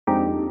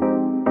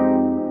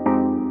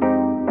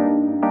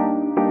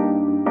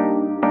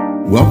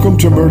Welcome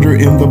to Murder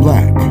in the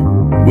Black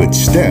with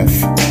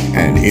Steph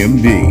and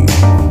MD.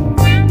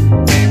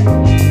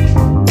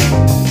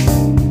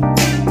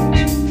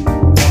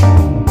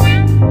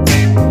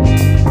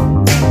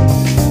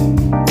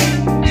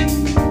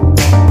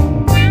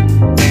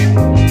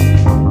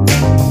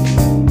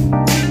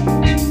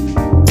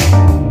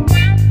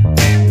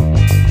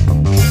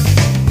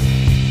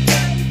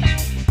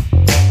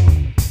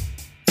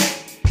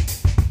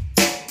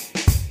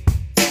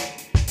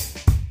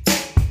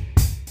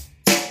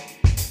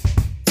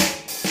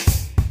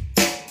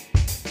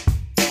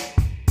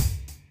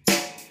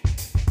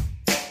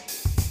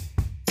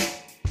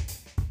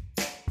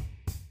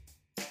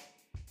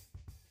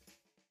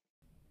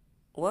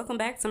 Welcome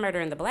back to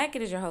Murder in the Black.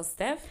 It is your host,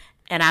 Steph.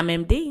 And I'm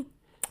MD.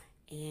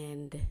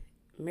 And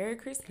Merry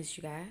Christmas,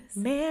 you guys.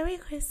 Merry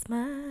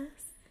Christmas.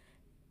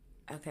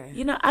 Okay.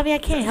 I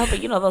can't help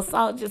it. Those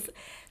songs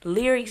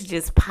lyrics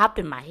just pop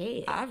in my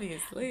head.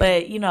 Obviously.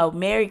 But,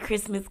 Merry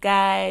Christmas,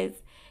 guys.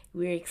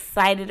 We're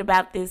excited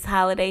about this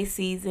holiday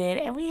season,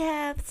 and we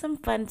have some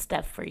fun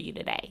stuff for you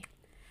today.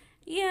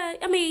 Yeah,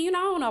 I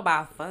don't know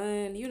about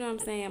fun, you know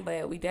what I'm saying?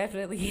 But we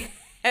definitely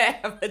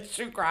have a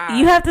true crime.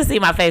 You have to see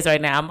my face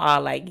right now. I'm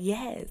all like,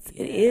 yes,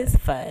 it is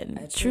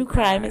fun. True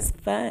crime is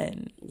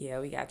fun. Yeah,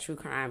 we got true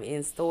crime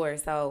in store.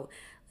 So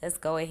let's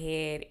go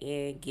ahead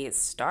and get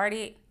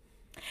started.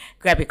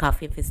 Grab your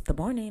coffee if it's the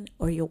morning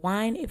or your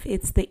wine if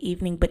it's the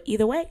evening. But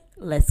either way,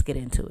 let's get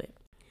into it.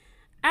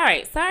 All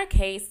right. So our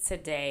case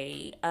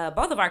today,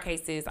 both of our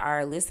cases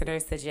are listener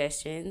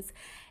suggestions.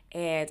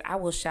 And I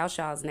will shout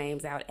y'all's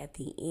names out at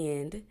the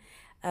end.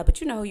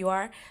 But you know who you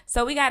are.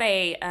 So we got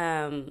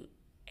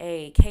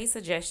a case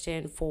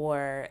suggestion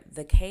for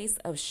the case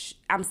of,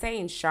 I'm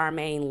saying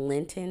Charmaine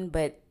Linton,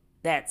 but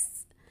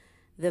that's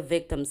the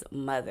victim's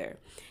mother.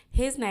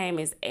 His name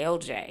is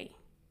LJ,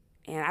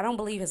 and I don't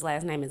believe his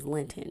last name is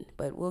Linton,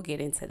 but we'll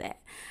get into that.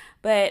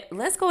 But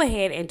let's go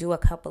ahead and do a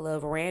couple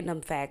of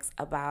random facts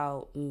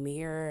about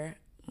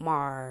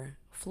Miramar,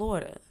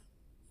 Florida,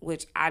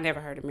 which I never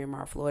heard of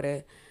Miramar,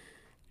 Florida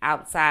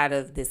outside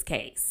of this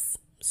case.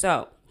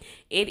 So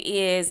it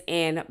is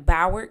in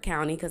Broward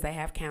County, because they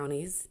have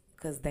counties,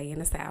 because they in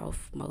the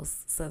South,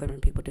 most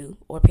Southern people do,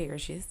 or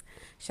parishes.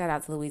 Shout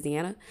out to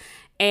Louisiana.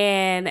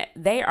 And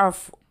they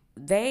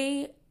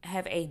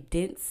have a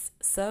dense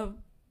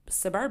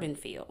suburban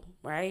feel,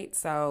 right?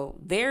 So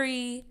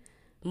very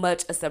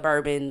much a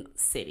suburban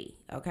city,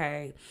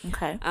 okay?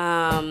 Okay.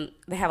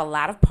 They have a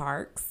lot of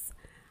parks.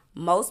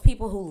 Most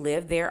people who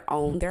live there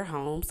own their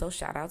home, so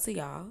shout out to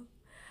y'all.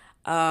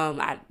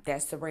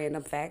 That's the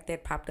random fact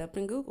that popped up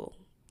in Google.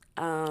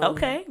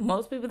 Okay.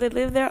 Most people that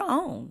live there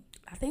own.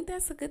 I think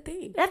that's a good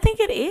thing. I think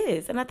it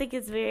is, and I think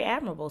it's very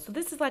admirable. So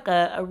this is like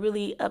a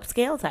really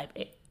upscale type.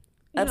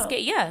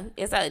 Upscale, yeah.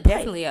 It's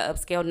definitely an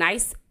upscale,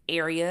 nice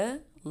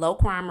area, low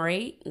crime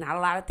rate. Not a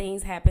lot of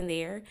things happen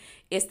there.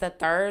 It's the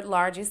third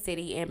largest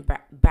city in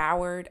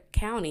Broward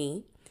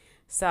County.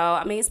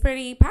 So, it's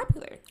pretty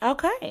popular.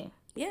 Okay.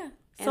 Yeah.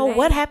 So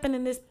what happened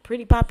in this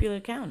pretty popular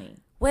county?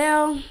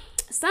 Well,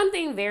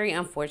 something very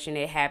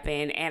unfortunate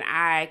happened, and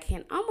I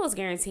can almost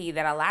guarantee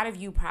that a lot of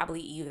you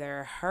probably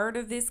either heard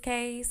of this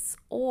case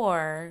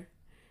or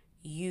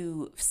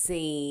you've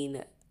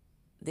seen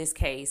this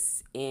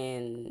case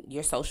in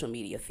your social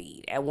media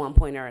feed at one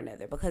point or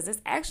another, because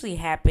this actually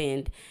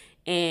happened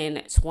in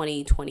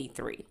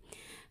 2023.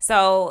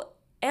 So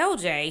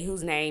LJ,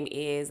 whose name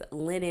is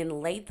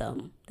Lennon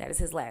Latham, that is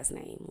his last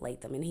name,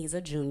 Latham, and he's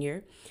a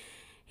junior.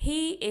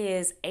 He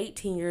is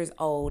 18 years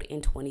old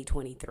in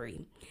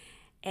 2023.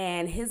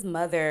 And his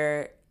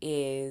mother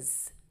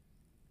is,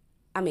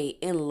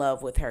 in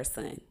love with her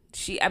son.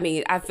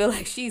 I feel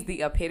like she's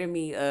the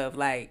epitome of,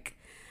 like,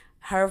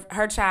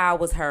 her child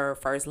was her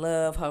first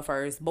love, her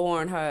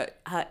firstborn, her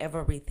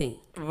everything.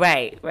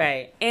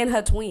 Right. And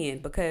her twin,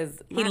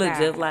 because he looked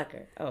just like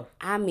her.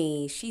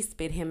 Oh. She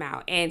spit him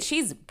out. And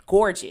she's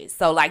gorgeous.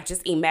 So, like,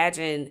 just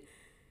imagine,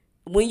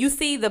 when you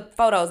see the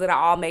photos, it'll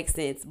all make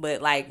sense.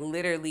 But, like,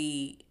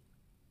 literally,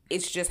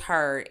 it's just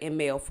her in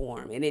male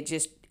form, and it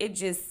just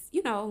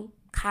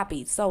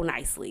copied so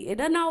nicely. It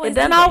doesn't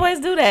always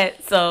do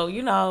that. So,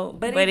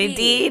 but it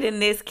did in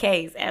this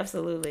case.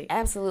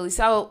 Absolutely.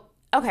 So,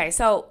 okay.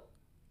 So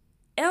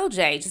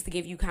LJ, just to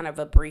give you kind of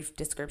a brief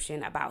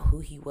description about who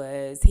he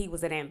was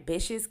an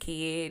ambitious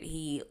kid.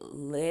 He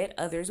led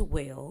others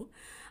well.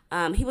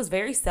 He was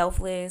very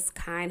selfless,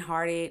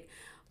 kind-hearted,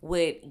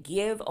 would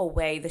give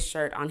away the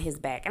shirt on his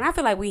back. And I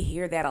feel like we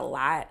hear that a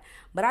lot,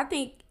 but I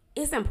think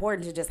it's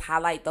important to just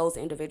highlight those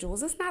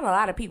individuals. It's not a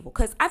lot of people,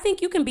 because I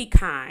think you can be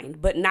kind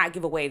but not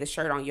give away the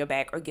shirt on your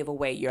back or give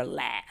away your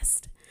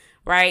last,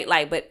 right?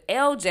 Like, but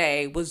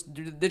LJ was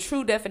the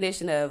true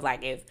definition of,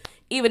 like,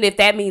 even if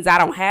that means I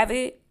don't have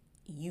it,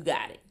 you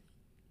got it,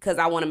 because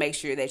I want to make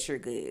sure that you're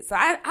good. So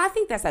I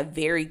think that's a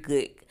very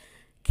good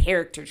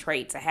character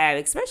trait to have,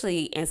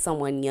 especially in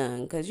someone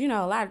young, because, a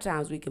lot of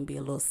times we can be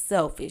a little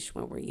selfish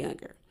when we're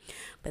younger.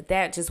 But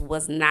that just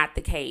was not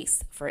the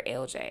case for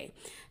LJ.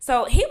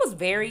 So he was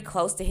very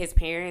close to his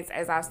parents.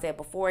 As I've said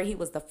before, he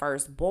was the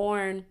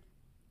firstborn.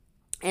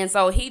 And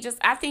so he just,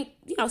 I think,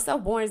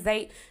 firstborns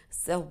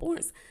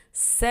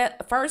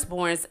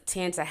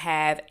tend to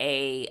have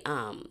a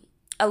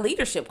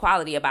leadership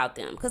quality about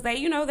them because they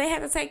had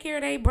to take care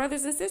of their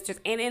brothers and sisters.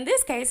 And in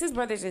this case, his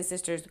brothers and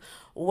sisters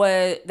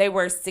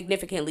were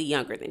significantly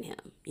younger than him,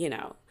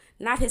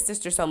 not his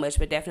sister so much,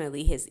 but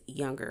definitely his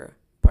younger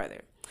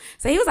brother.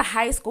 So he was in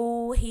high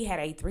school. He had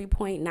a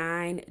 3.9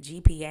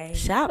 GPA.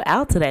 Shout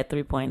out to that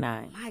 3.9.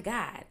 My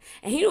God.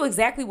 And he knew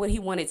exactly what he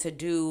wanted to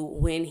do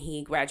when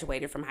he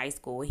graduated from high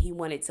school. He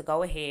wanted to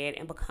go ahead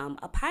and become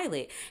a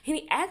pilot. And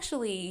he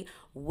actually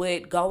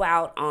would go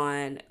out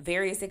on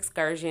various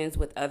excursions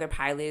with other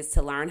pilots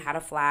to learn how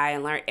to fly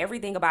and learn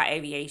everything about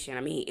aviation.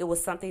 I mean, it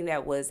was something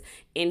that was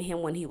in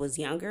him when he was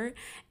younger,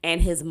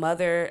 and his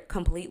mother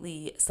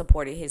completely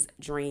supported his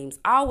dreams,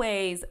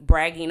 always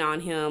bragging on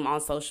him on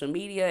social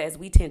media, as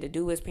we tend to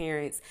do as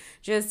parents,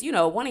 just,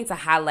 wanting to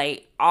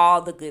highlight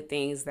all the good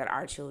things that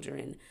our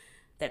children,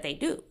 that they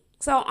do.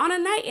 So on a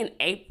night in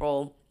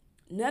April,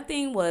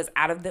 nothing was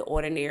out of the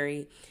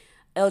ordinary.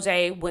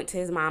 LJ went to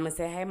his mom and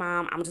said, "Hey,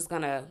 Mom, I'm just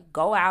going to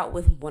go out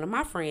with one of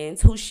my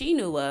friends who she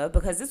knew of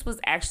because this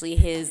was actually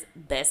his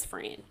best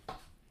friend."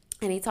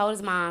 And he told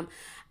his mom,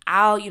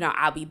 I'll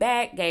be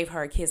back, gave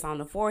her a kiss on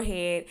the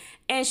forehead.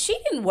 And she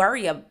didn't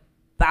worry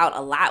about a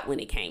lot when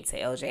it came to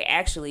LJ.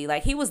 Actually,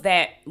 like, he was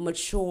that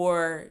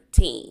mature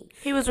teen.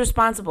 He was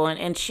responsible,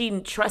 and she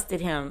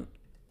trusted him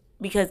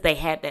because they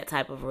had that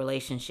type of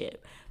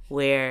relationship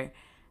where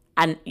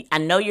I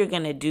know you're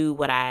going to do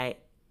what I've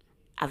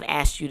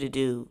asked you to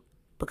do,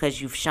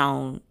 because you've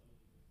shown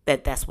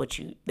that that's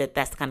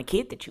the kind of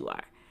kid that you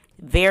are.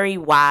 Very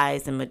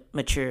wise and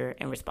mature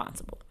and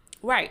responsible.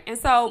 Right. And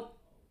so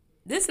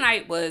this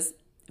night was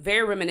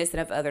very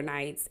reminiscent of other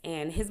nights.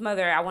 And his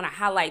mother, I want to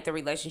highlight the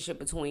relationship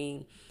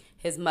between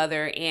his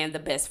mother and the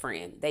best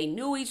friend. They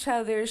knew each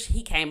other.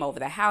 He came over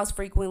the house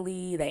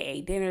frequently. They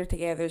ate dinner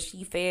together.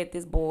 She fed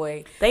this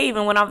boy. They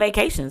even went on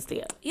vacations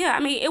together. Yeah. I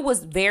mean, it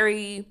was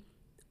very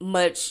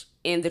much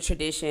in the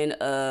tradition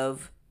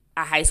of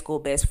a high school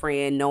best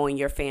friend, knowing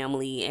your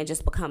family and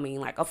just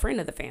becoming like a friend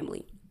of the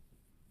family.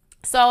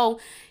 So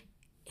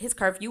his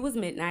curfew was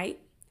midnight.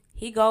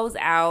 He goes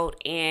out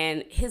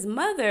and his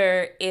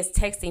mother is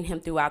texting him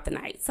throughout the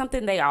night,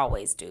 something they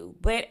always do.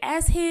 But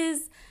as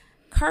his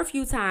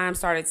curfew time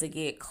started to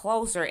get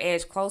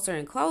edge closer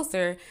and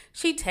closer,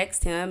 she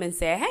texted him and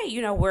said, "Hey,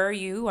 where are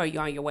you? Are you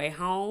on your way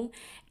home?"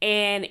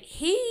 And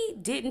he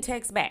didn't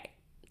text back.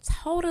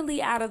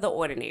 Totally out of the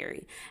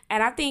ordinary.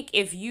 And I think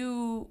if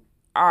you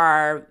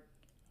are,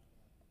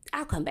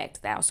 I'll come back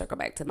to that. I'll circle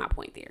back to my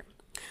point there.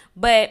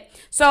 But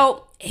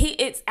so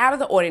it's out of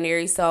the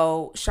ordinary.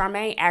 So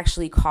Charmaine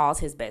actually calls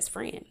his best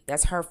friend.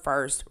 That's her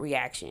first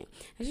reaction.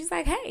 And she's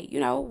like, "Hey,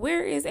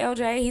 where is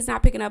LJ? He's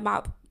not picking up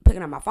my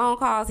phone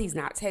calls. He's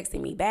not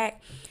texting me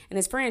back." And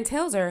his friend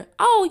tells her,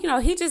 "Oh,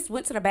 he just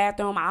went to the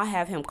bathroom. I'll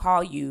have him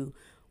call you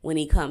when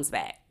he comes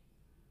back."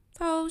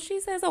 So she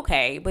says,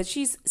 okay, but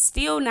she's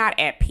still not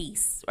at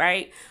peace,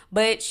 right?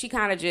 But she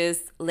kind of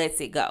just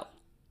lets it go.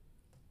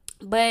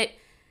 But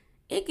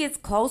it gets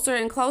closer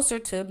and closer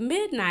to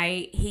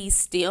midnight. He's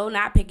still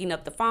not picking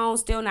up the phone,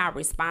 still not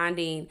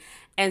responding.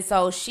 And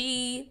so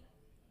she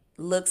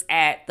looks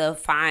at the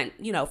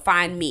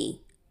find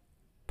me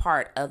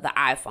part of the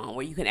iPhone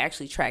where you can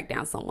actually track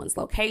down someone's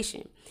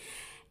location.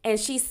 And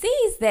she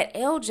sees that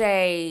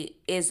LJ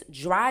is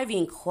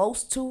driving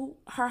close to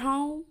her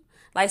home.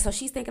 So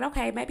she's thinking,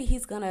 okay, maybe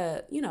he's going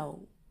to,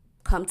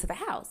 come to the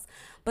house.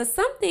 But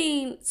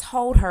something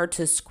told her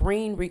to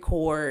screen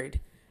record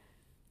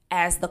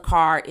as the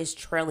car is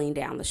trailing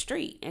down the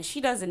street. And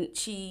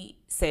she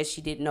says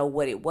she didn't know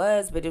what it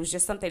was, but it was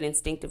just something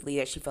instinctively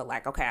that she felt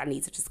like, okay, I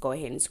need to just go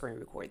ahead and screen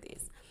record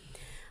this.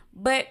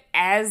 But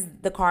as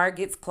the car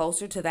gets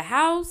closer to the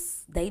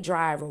house, they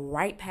drive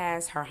right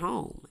past her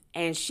home.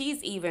 And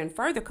she's even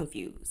further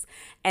confused.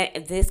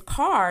 And this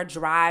car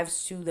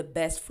drives to the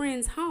best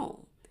friend's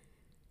home.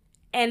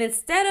 And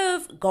instead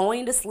of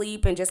going to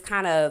sleep and just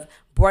kind of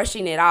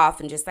brushing it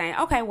off and just saying,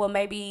 okay, well,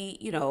 maybe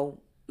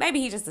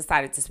he just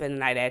decided to spend the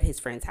night at his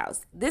friend's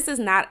house. This is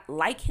not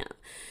like him.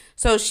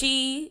 So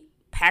she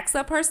packs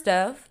up her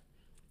stuff,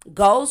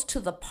 goes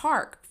to the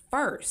park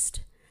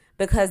first,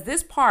 because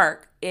this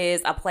park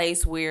is a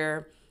place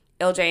where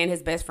LJ and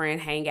his best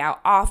friend hang out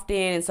often.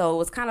 And so it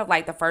was kind of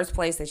like the first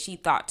place that she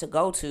thought to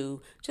go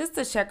to just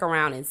to check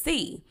around and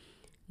see.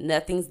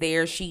 Nothing's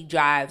there. She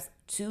drives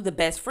to the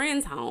best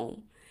friend's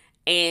home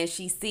and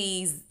she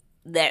sees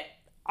that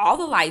all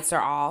the lights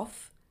are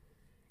off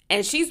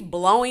and she's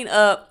blowing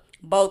up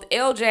both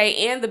LJ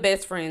and the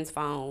best friend's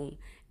phone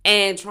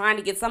and trying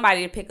to get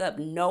somebody to pick up.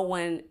 No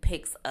one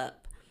picks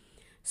up.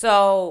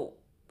 So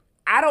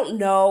I don't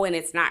know, and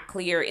it's not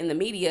clear in the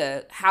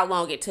media how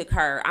long it took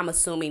her. I'm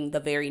assuming the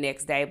very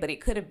next day, but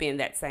it could have been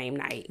that same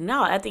night.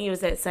 No, I think it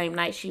was that same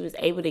night she was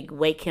able to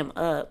wake him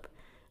up.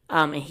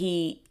 And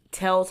he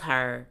tells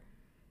her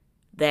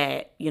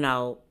that,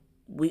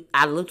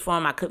 I looked for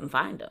him. I couldn't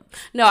find him.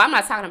 No, I'm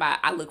not talking about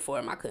I looked for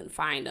him. I couldn't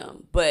find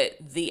him. But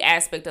the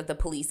aspect of the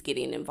police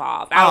getting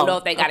involved. I don't know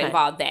if they got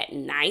involved that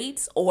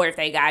night or if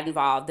they got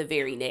involved the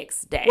very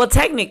next day. Well,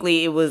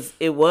 technically, it was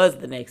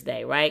the next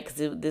day, right?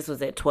 Because this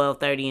was at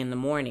 12:30 in the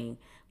morning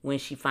when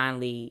she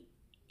finally,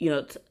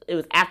 it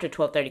was after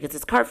 12:30 because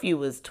his curfew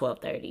was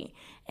 12:30.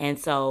 And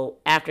so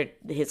after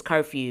his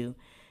curfew,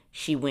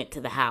 she went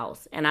to the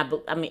house. And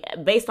I mean,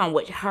 based on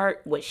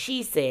what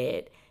she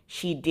said,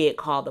 she did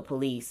call the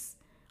police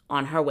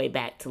on her way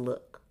back to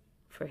look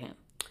for him.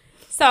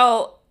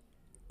 So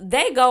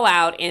they go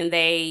out and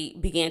they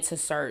begin to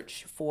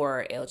search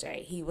for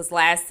LJ. He was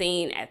last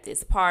seen at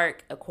this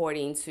park,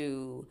 according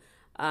to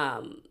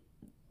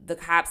the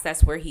cops.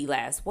 That's where he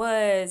last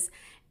was.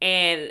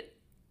 And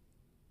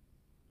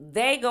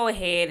they go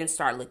ahead and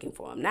start looking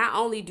for him. Not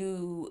only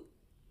do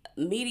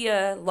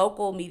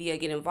local media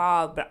get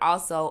involved, but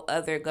also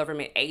other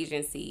government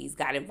agencies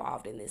got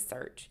involved in this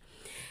search.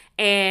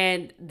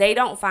 And they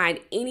don't find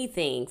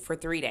anything for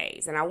 3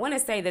 days. And I want to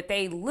say that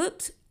they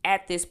looked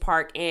at this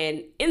park,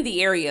 and in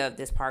the area of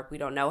this park, we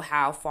don't know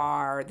how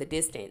far the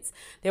distance,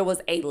 there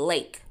was a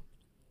lake.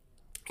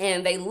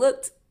 And they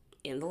looked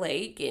in the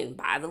lake and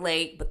by the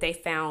lake, but they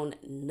found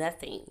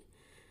nothing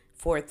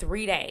for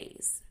 3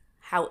 days.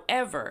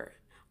 However,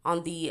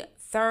 on the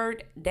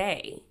third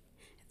day,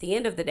 at the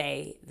end of the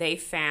day, they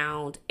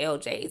found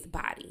LJ's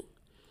body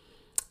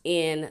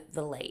in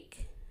the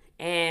lake.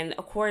 And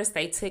of course,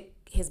 they took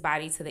his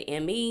body to the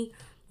ME,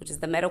 which is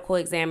the medical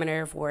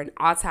examiner, for an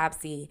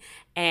autopsy.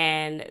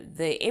 And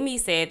the ME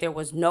said there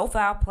was no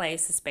foul play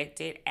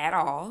suspected at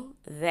all,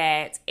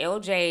 that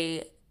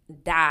LJ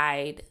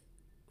died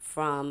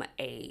from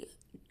a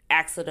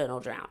accidental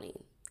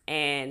drowning.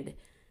 And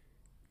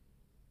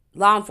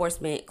law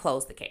enforcement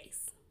closed the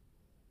case.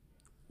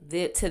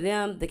 To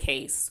them, the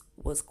case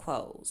was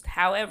closed.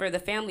 However, the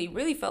family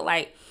really felt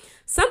like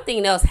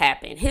something else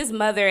happened. His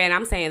mother, and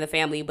I'm saying the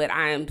family, but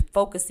I'm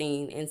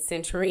focusing and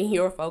centering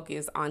your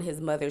focus on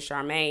his mother,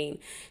 Charmaine.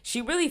 She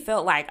really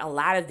felt like a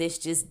lot of this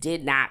just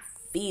did not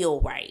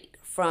feel right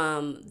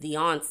from the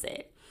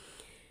onset.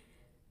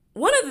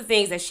 One of the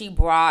things that she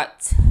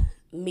brought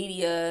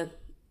media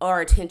or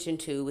attention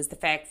to was the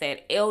fact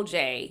that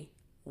LJ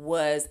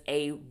was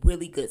a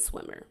really good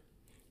swimmer.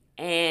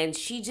 And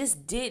she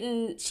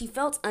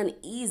felt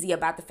uneasy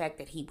about the fact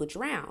that he would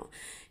drown.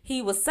 He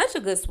was such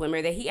a good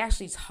swimmer that he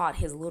actually taught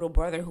his little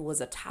brother, who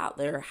was a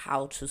toddler,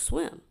 how to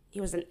swim.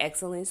 He was an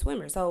excellent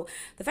swimmer. So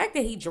the fact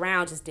that he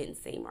drowned just didn't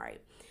seem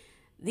right.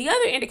 The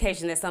other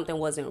indication that something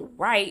wasn't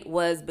right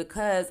was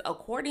because,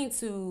 according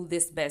to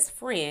this best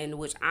friend,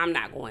 which I'm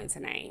not going to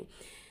name,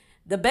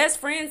 the best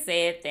friend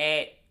said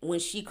that when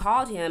she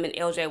called him and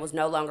LJ was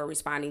no longer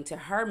responding to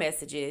her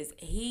messages,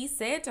 he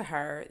said to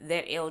her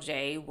that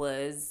LJ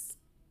was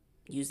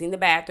using the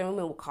bathroom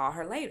and would call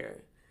her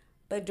later.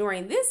 But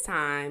during this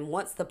time,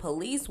 once the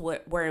police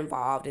were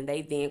involved and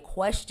they then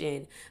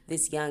questioned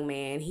this young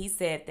man, he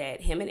said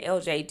that him and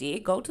LJ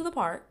did go to the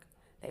park.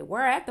 They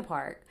were at the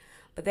park.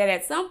 But that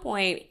at some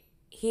point,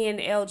 he and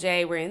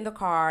LJ were in the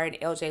car and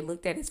LJ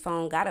looked at his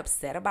phone, got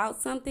upset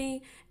about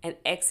something, and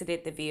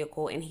exited the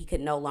vehicle, and he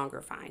could no longer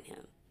find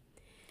him.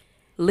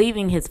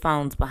 Leaving his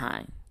phone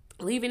behind.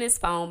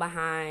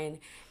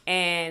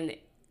 And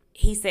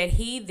he said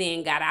he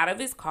then got out of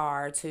his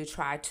car to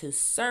try to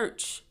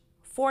search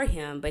for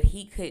him, but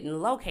he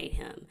couldn't locate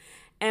him.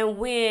 And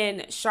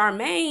when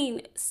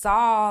Charmaine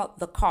saw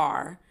the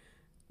car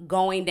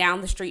going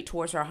down the street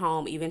towards her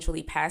home,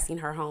 eventually passing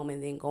her home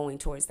and then going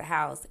towards the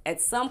house,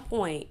 at some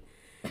point,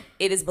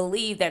 it is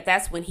believed that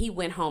that's when he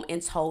went home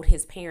and told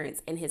his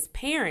parents. And his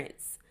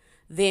parents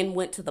then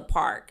went to the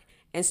park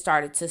and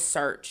started to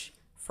search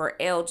for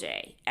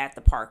LJ at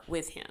the park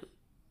with him.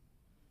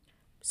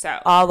 So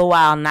all the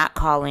while not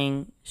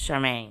calling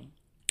Charmaine.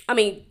 I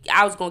mean,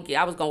 I was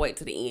gonna wait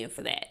to the end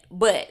for that,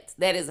 but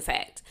that is a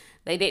fact.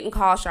 They didn't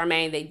call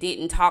Charmaine. They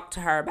didn't talk to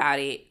her about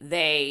it.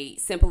 They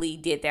simply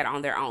did that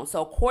on their own.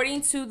 So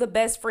according to the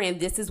best friend,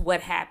 this is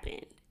what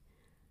happened.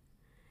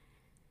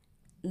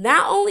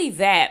 Not only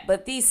that,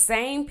 but these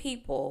same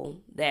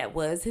people that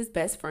was his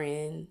best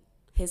friend,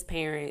 his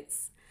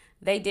parents,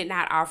 they did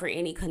not offer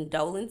any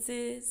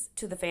condolences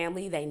to the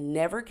family. They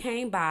never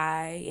came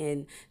by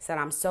and said,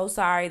 "I'm so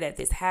sorry that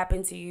this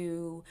happened to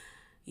you.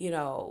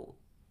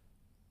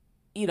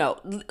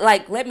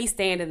 Like, let me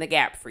stand in the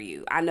gap for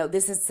you. I know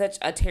this is such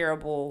a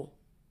terrible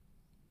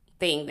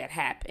thing that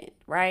happened,"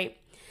 right?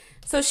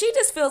 So she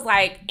just feels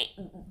like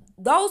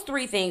those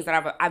three things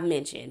that I've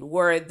mentioned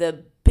were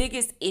the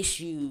biggest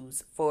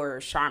issues for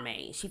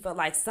Charmaine. She felt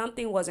like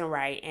something wasn't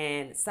right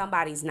and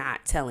somebody's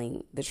not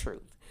telling the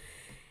truth.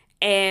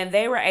 And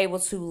they were able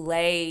to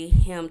lay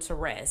him to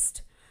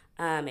rest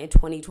in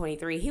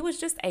 2023. He was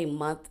just a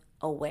month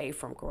away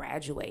from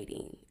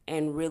graduating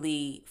and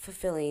really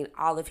fulfilling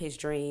all of his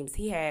dreams.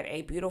 He had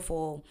a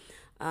beautiful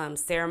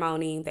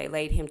ceremony. They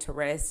laid him to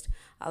rest.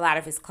 A lot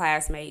of his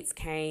classmates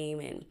came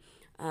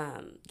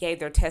and gave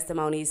their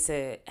testimonies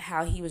to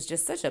how he was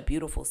just such a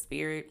beautiful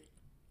spirit.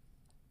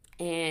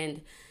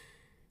 And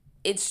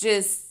it's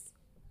just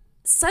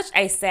such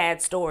a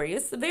sad story.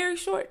 It's a very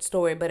short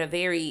story, but a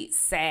very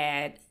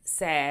sad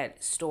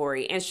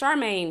story. And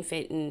Charmaine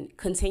Fenton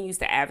continues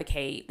to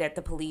advocate that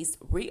the police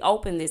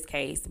reopen this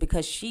case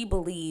because she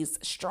believes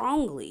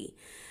strongly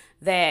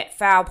that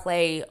foul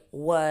play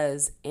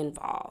was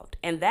involved.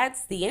 And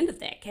that's the end of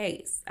that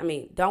case. I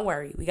mean, don't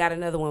worry, we got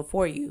another one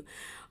for you.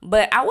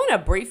 But I want to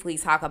briefly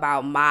talk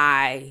about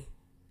my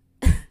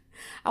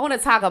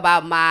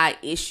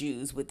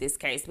issues with this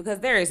case, because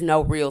there is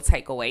no real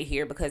takeaway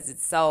here because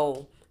it's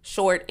so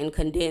short and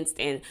condensed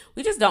and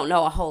we just don't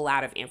know a whole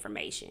lot of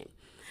information.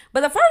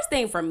 But the first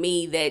thing for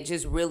me that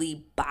just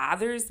really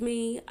bothers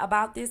me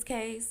about this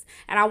case,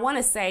 and I want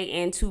to say,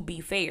 and to be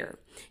fair,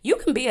 you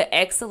can be an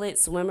excellent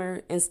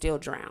swimmer and still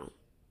drown.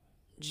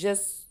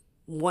 Just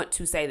want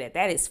to say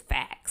that is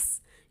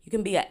facts. You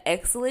can be an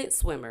excellent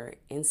swimmer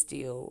and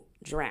still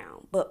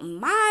drown. But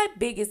my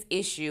biggest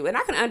issue, and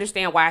I can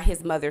understand why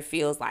his mother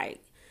feels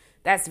like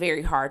that's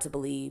very hard to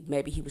believe.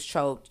 Maybe he was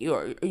choked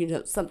or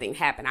something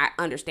happened. I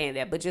understand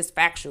that. But just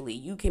factually,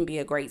 you can be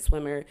a great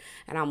swimmer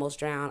and almost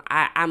drown.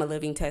 I'm a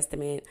living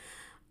testament.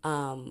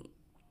 I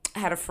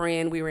had a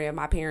friend, we were in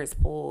my parents'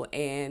 pool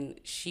and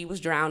she was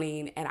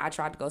drowning and I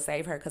tried to go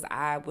save her because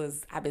I've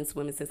been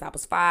swimming since I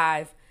was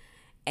 5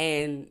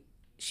 and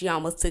she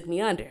almost took me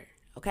under.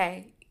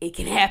 Okay? It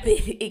can happen.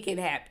 It can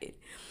happen.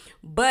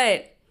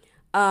 But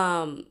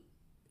I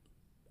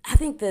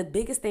think the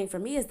biggest thing for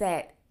me is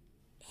that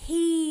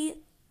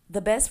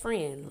the best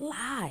friend,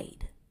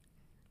 lied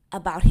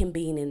about him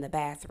being in the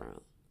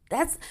bathroom.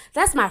 That's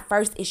my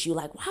first issue.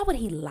 Like, why would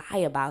he lie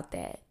about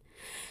that?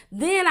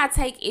 Then I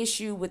take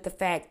issue with the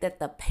fact that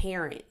the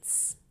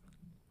parents,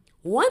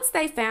 once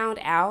they found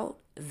out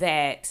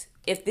that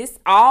if this,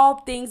 all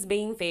things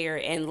being fair,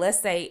 and let's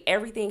say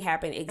everything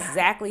happened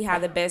exactly how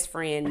the best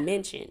friend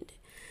mentioned,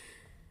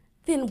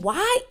 then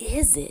why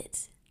is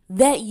it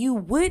that you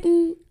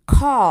wouldn't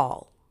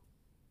call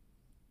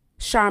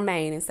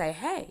Charmaine and say,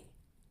 hey,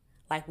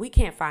 like, we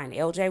can't find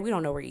LJ. We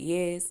don't know where he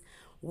is.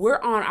 We're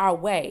on our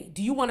way.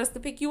 Do you want us to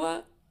pick you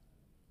up?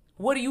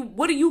 What do you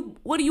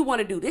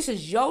want to do? This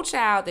is your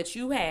child that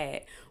you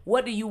had.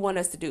 What do you want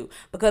us to do?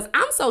 Because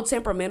I'm so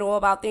temperamental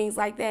about things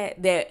like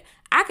that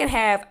I could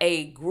have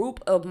a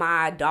group of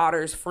my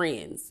daughter's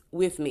friends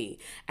with me.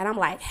 And I'm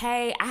like,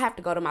 hey, I have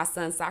to go to my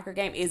son's soccer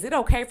game. Is it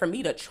okay for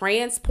me to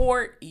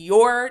transport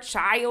your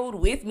child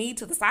with me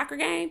to the soccer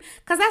game?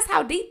 Because that's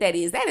how deep that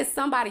is. That is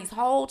somebody's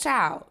whole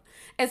child.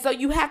 And so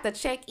you have to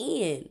check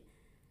in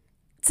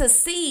to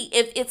see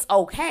if it's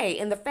okay.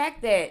 And the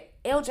fact that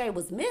LJ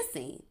was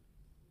missing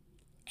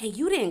and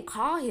you didn't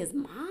call his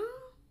mom?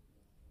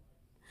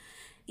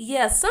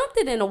 Yeah,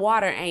 something in the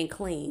water ain't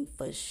clean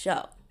for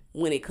sure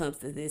when it comes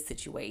to this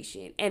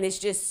situation. And it's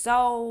just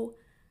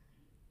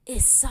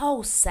it's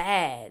so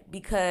sad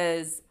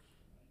because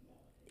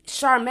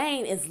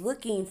Charmaine is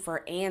looking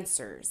for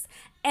answers.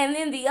 And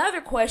then the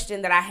other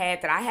question that I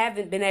had that I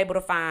haven't been able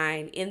to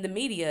find in the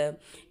media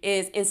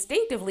is,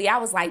 instinctively, I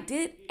was like,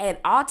 did an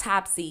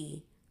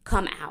autopsy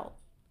come out?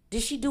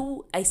 Did she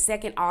do a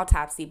second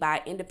autopsy by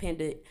an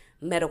independent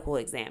medical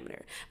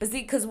examiner? But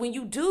see, because when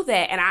you do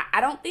that, and I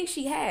don't think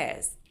she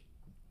has,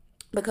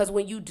 because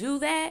when you do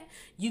that,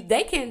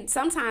 they can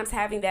sometimes,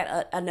 having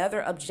that another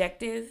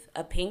objective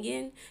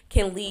opinion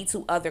can lead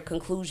to other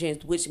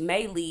conclusions, which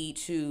may lead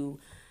to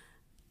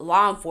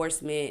law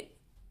enforcement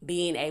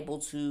being able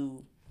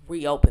to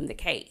reopen the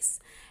case.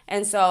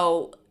 And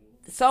so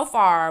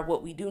far,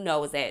 what we do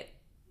know is that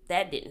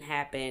didn't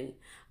happen.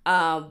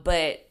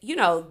 But,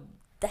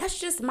 that's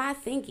just my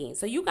thinking.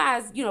 So you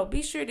guys,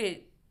 be sure to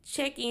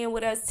check in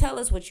with us. Tell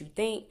us what you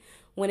think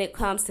when it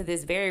comes to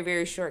this very,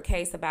 very short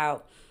case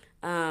about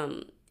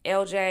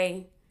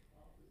LJ.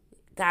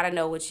 Gotta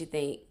know what you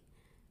think,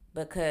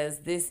 because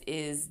this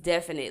is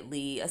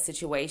definitely a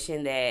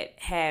situation that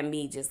had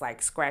me just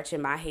like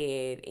scratching my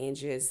head and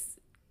just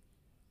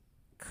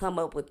come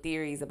up with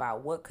theories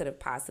about what could have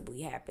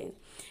possibly happened.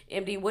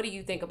 MD, what do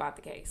you think about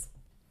the case?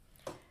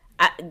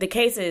 The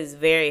case is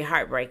very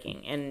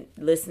heartbreaking, and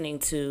listening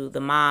to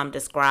the mom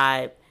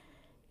describe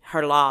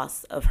her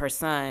loss of her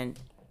son,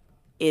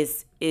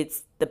 it's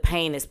the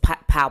pain is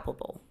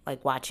palpable.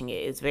 Like, watching it,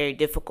 it's very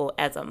difficult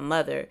as a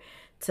mother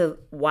to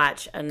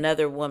watch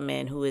another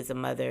woman who is a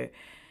mother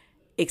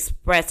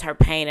express her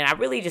pain. And I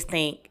really just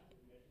think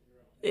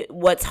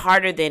what's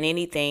harder than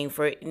anything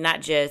for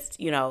not just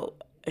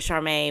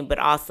Charmaine, but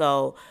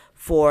also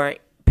for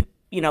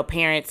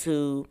parents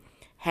who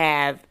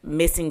have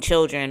missing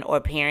children, or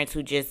parents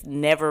who just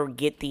never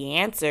get the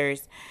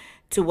answers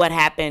to what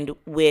happened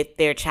with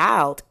their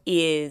child,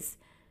 is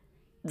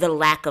the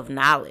lack of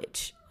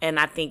knowledge. And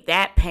I think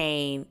that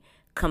pain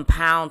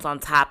compounds on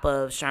top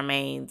of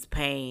Charmaine's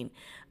pain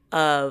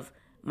of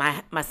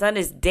my son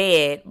is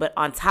dead, but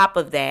on top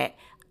of that,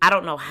 I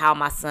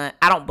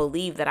don't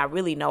believe that I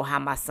really know how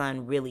my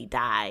son really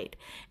died.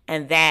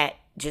 And that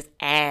just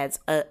adds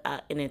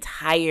an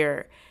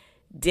entire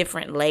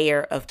different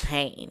layer of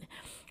pain.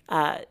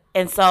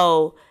 And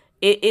so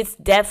it's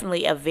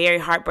definitely a very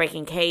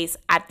heartbreaking case.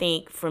 I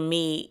think for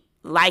me,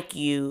 like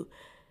you,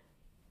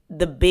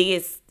 the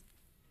biggest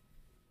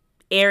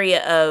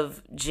area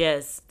of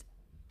just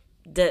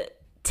the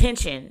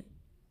tension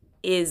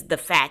is the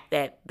fact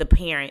that the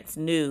parents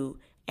knew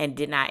and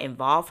did not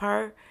involve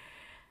her,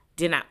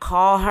 did not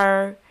call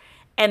her.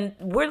 And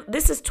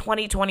this is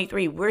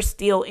 2023. We're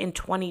still in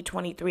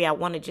 2023. I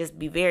want to just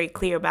be very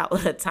clear about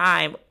the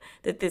time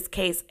that this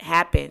case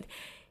happened.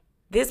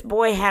 This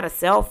boy had a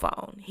cell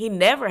phone. He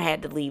never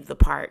had to leave the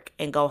park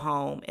and go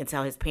home and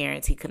tell his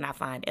parents he could not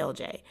find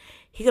LJ.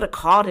 He could have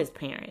called his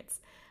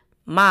parents.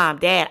 Mom,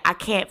 Dad, I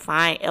can't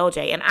find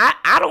LJ. And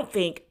I don't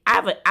think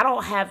I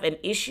don't have an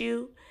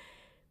issue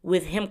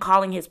with him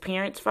calling his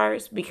parents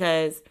first,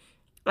 because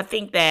I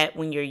think that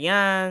when you're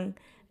young,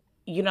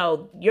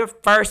 your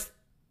first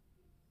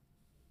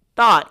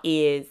thought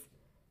is,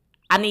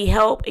 I need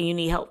help, and you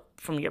need help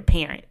from your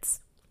parents.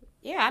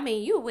 Yeah, I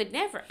mean, you would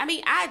never. I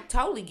mean, I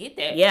totally get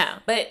that. Yeah,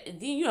 but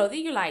then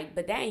you're like,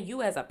 but dang,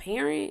 you as a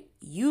parent,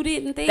 you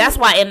didn't think. That's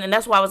why, and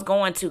that's why I was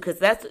going to, because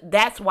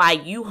that's why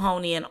you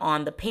hone in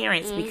on the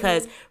parents,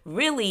 because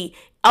really,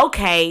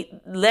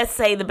 okay, let's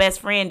say the best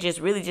friend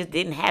just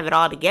didn't have it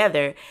all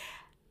together.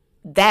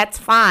 That's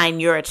fine.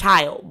 You're a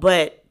child,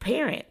 but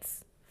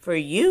parents, for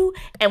you,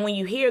 and when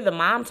you hear the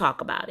mom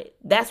talk about it,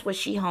 that's what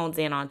she hones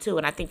in on too.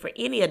 And I think for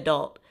any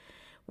adult,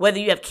 whether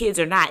you have kids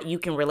or not, you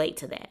can relate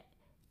to that.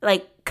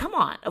 Like, come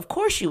on. Of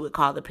course you would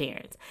call the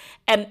parents.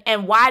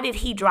 And why did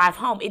he drive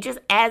home? It just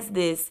adds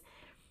this,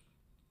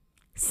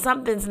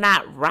 something's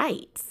not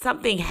right.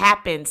 Something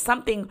happened.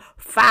 Something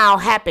foul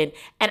happened.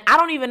 And I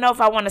don't even know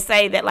if I want to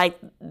say that, like,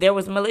 there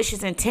was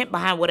malicious intent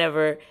behind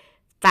whatever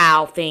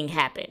foul thing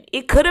happened.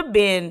 It could have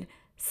been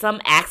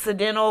some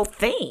accidental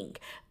thing.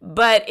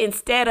 But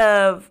instead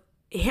of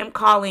him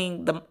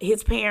calling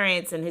his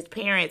parents and his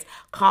parents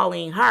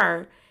calling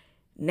her,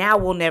 now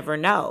we'll never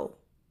know.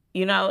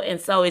 And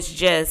so it's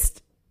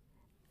just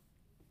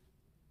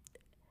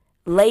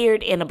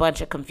layered in a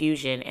bunch of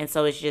confusion. And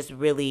so it's just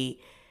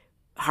really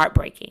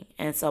heartbreaking.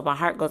 And so my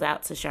heart goes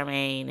out to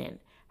Charmaine and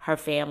her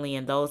family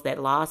and those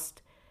that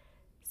lost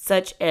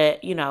such a,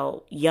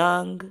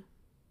 young,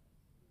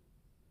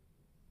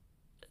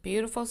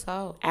 beautiful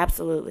soul.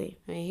 Absolutely.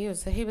 I mean, he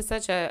was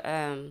such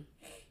a,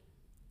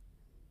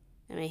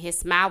 his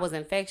smile was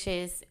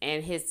infectious,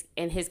 and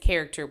his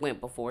character went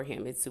before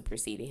him. It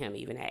superseded him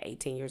even at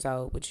 18 years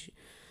old, which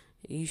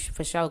you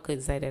for sure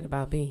couldn't say that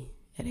about me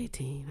at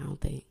 18, I don't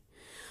think.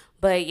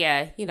 But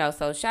yeah,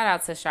 so shout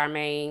out to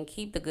Charmaine.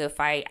 Keep the good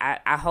fight.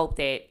 I hope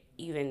that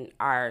even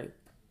our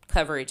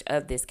coverage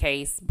of this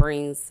case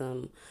brings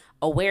some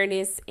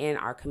awareness in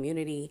our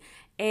community.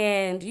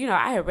 And,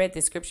 I had read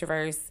this scripture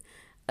verse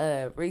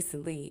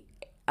recently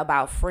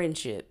about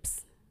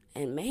friendships.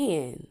 And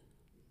man,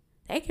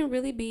 they can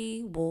really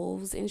be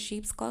wolves in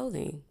sheep's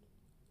clothing.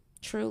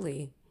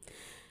 Truly.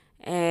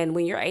 And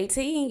when you're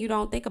 18, you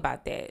don't think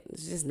about that.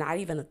 It's just not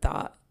even a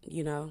thought,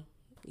 You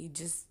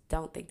just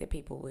don't think that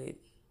people would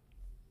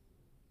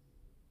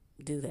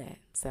do that.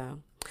 So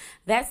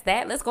that's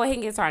that. Let's go ahead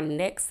and get to our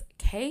next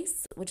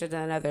case, which is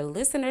another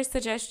listener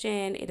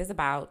suggestion. It is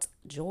about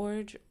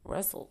George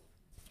Russel.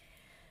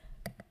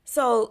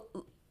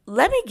 So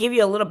let me give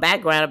you a little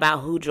background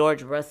about who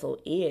George Russel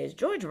is.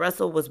 George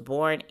Russel was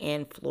born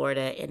in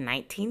Florida in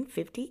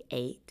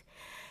 1958.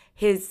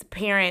 His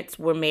parents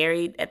were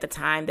married at the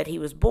time that he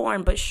was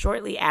born, but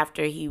shortly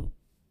after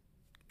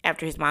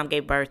his mom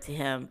gave birth to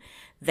him,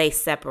 they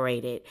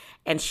separated.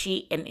 And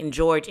and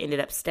George ended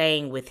up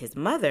staying with his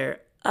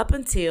mother up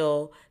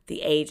until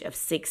the age of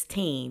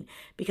 16,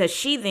 because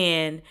she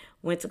then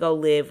went to go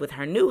live with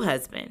her new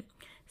husband.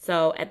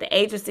 So at the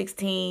age of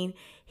 16,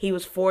 he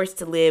was forced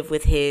to live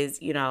with his,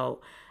 to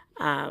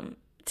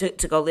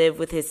go live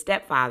with his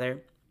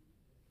stepfather,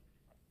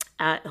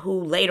 who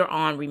later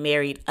on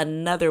remarried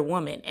another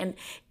woman. And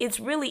it's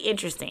really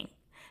interesting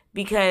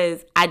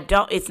because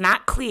it's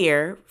not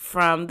clear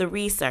from the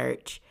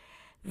research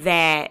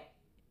that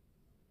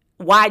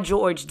why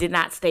George did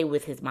not stay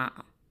with his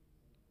mom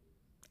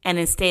and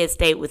instead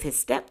stayed with his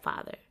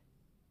stepfather.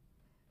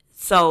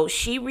 So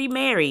she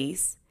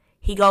remarries,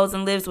 he goes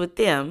and lives with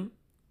them,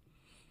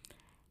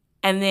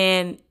 and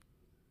then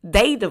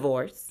they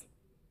divorce.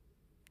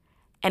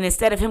 And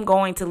instead of him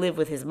going to live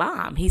with his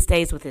mom, he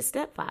stays with his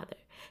stepfather.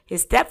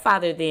 His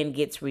stepfather then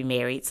gets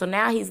remarried. So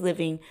now he's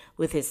living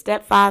with his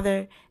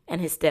stepfather and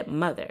his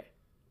stepmother.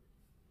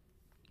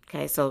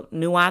 Okay, so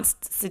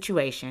nuanced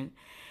situation.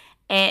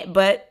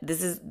 But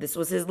this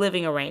was his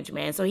living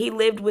arrangement. And so he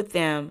lived with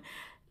them,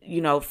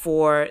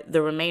 for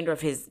the remainder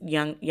of his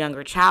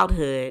younger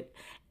childhood,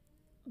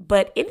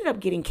 but ended up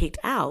getting kicked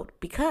out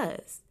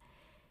because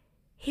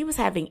he was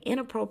having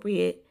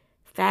inappropriate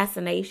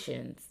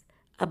fascinations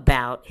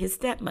about his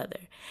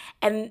stepmother.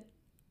 And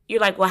you're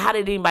like, well, how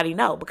did anybody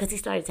know? Because he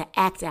started to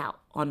act out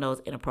on those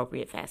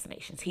inappropriate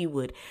fascinations. He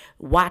would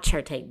watch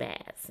her take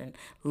baths and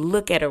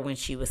look at her when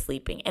she was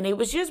sleeping. And it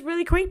was just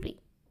really creepy.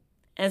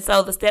 And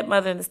so the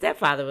stepmother and the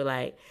stepfather were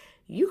like,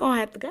 you're going to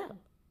have to go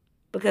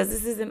because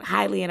this isn't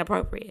highly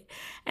inappropriate.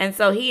 And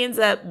so he ends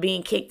up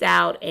being kicked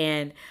out,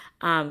 and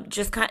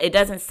it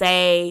doesn't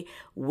say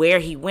where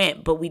he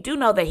went, but we do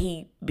know that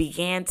he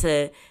began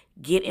to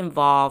get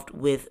involved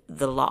with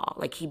the law.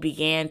 Like, he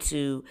began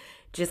to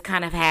just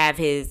kind of have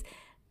his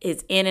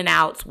in and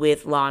outs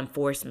with law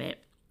enforcement,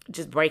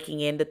 just breaking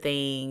into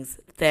things,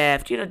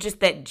 theft, just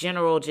that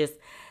general, just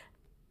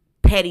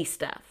petty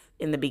stuff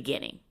in the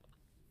beginning.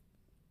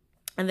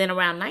 And then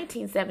around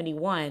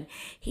 1971,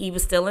 he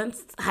was still in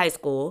high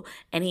school,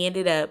 and he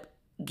ended up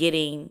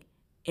getting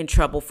in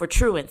trouble for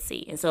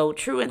truancy. And so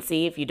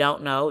truancy, if you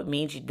don't know, it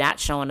means you're not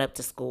showing up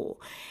to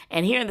school.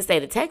 And here in the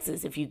state of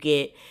Texas,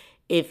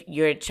 if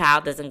your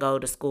child doesn't go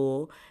to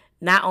school,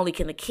 not only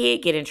can the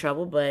kid get in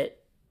trouble, but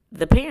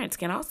the parents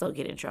can also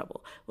get in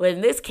trouble. Well,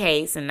 in this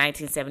case, in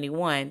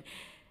 1971,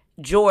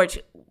 George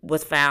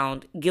was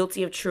found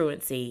guilty of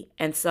truancy.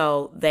 And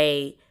so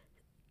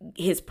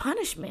his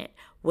punishment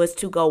was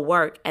to go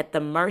work at the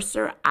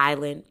Mercer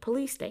Island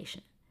police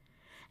station.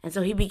 And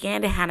so he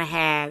began to kind of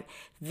have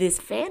this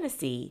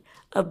fantasy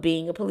of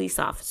being a police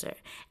officer.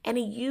 And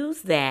he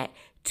used that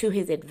to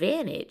his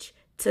advantage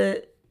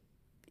to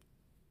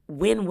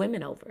win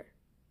women over.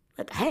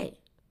 Like, hey,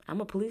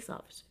 I'm a police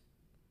officer.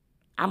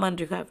 I'm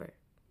undercover.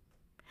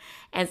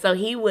 And so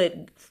he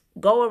would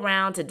go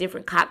around to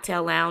different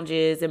cocktail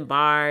lounges and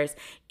bars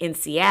in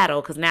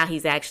Seattle, because now he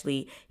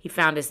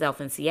found himself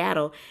in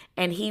Seattle,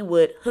 and he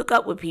would hook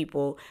up with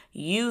people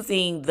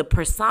using the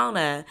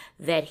persona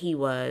that he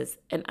was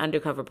an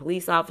undercover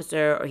police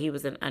officer, or he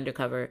was an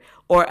undercover,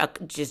 or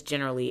just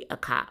generally a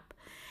cop.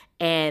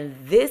 And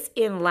this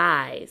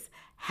lies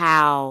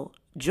how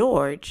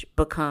George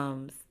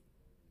becomes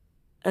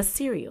a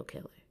serial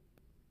killer.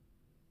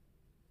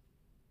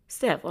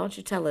 Steph, why don't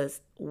you tell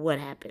us what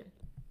happened?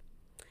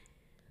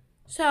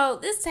 So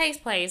this takes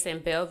place in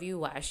Bellevue,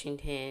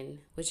 Washington,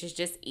 which is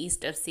just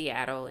east of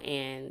Seattle.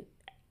 And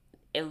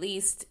at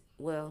least,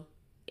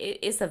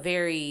 it's a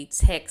very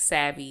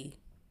tech-savvy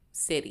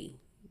city,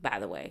 by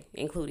the way,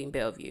 including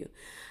Bellevue.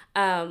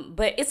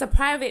 But it's a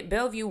private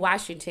Bellevue,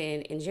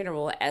 Washington in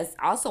general, as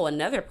also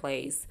another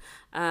place.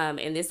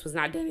 And this was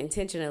not done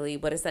intentionally,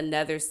 but it's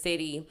another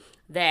city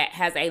that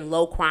has a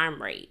low crime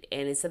rate.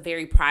 And it's a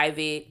very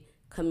private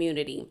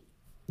community.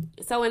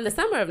 So in the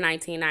summer of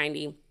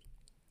 1990,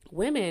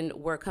 women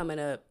were coming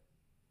up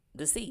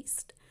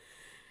deceased.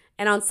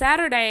 And on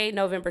Saturday,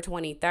 November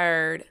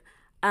 23rd,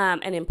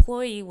 an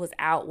employee was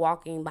out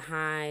walking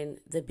behind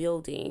the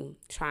building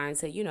trying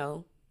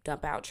to,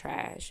 dump out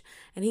trash.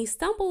 And he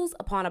stumbles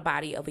upon a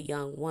body of a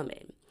young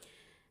woman.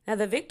 Now,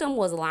 the victim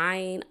was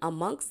lying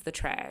amongst the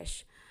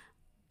trash.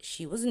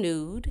 She was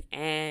nude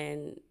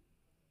and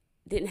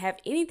didn't have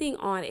anything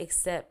on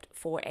except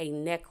for a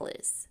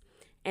necklace.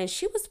 And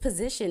she was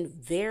positioned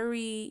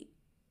very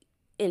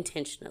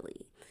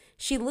intentionally.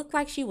 She looked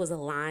like she was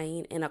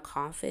lying in a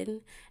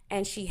coffin,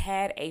 and she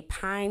had a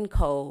pine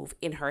cove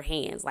in her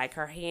hands, like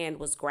her hand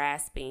was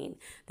grasping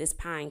this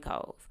pine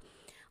cove.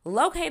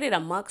 Located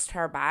amongst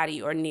her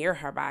body or near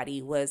her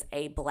body was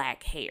a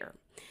black hair.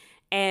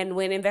 And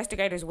when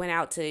investigators went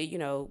out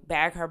to,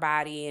 bag her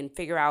body and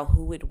figure out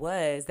who it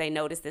was, they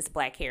noticed this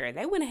black hair. And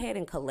they went ahead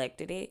and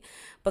collected it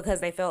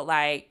because they felt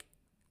like,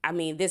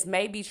 this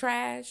may be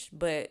trash,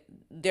 but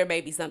there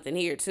may be something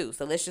here too.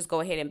 So let's just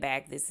go ahead and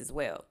bag this as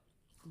well.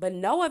 But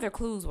no other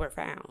clues were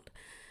found.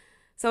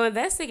 So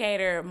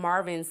investigator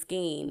Marvin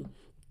Skeen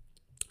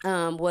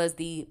was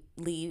the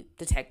lead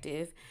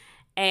detective,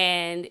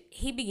 and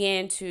he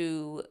began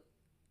to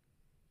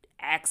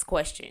ask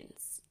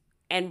questions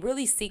and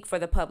really seek for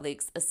the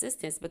public's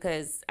assistance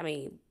because,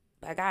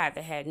 by God,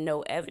 they had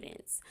no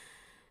evidence.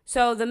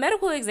 So the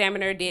medical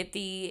examiner did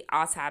the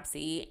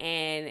autopsy,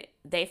 and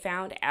they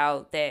found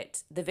out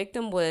that the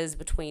victim was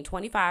between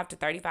 25 to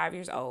 35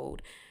 years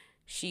old.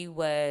 She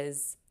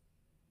was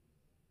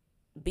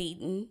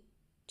beaten,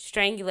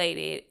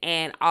 strangulated,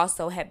 and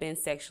also had been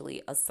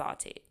sexually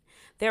assaulted.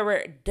 There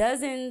were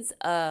dozens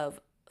of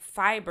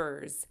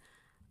fibers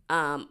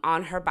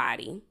on her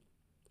body.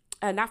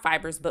 Not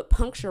fibers, but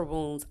puncture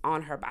wounds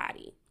on her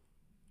body.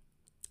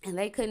 And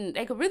they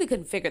really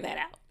couldn't figure that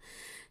out.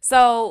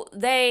 So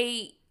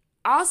they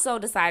also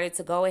decided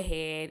to go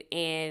ahead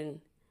and,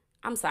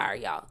 I'm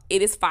sorry, y'all,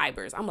 it is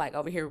fibers. I'm like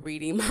over here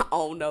reading my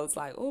own notes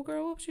like, oh,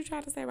 girl, what was you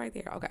trying to say right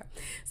there? Okay.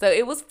 So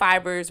it was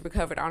fibers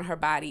recovered on her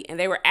body, and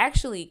they were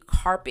actually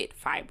carpet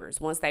fibers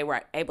once they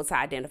were able to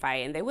identify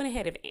it. And they went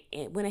ahead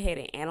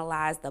and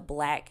analyzed the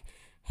black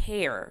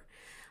hair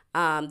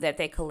that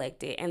they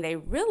collected, and they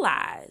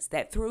realized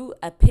that through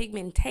a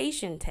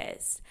pigmentation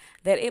test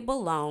that it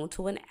belonged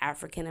to an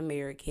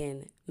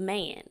African-American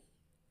man.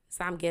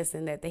 So I'm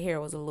guessing that the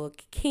hair was a little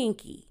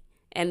kinky.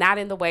 And not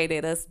in the way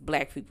that us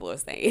black people are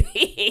saying.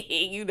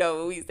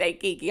 When we say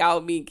kinky, I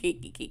don't mean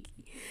kinky.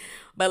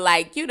 But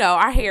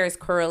our hair is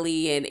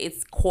curly and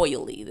it's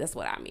coily. That's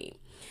what I mean.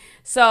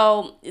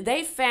 So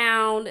they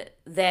found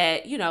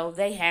that,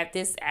 they had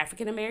this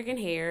African-American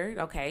hair.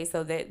 Okay,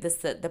 so that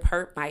the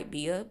perp might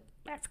be a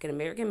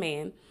African-American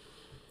man.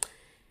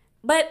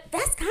 But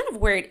that's kind of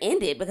where it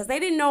ended because they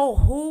didn't know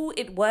who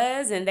it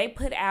was, and they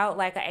put out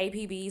like an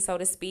APB, so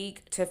to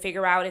speak, to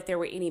figure out if there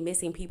were any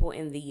missing people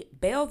in the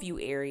Bellevue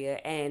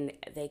area, and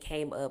they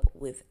came up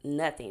with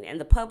nothing.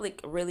 And the public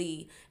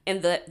really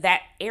in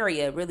that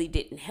area really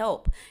didn't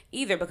help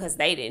either because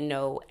they didn't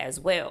know as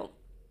well.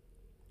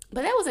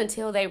 But that was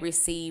until they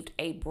received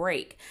a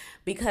break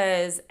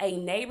because a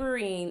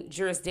neighboring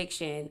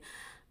jurisdiction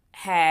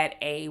had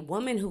a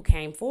woman who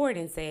came forward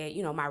and said,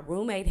 my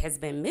roommate has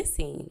been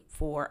missing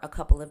for a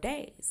couple of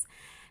days.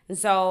 And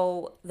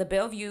so the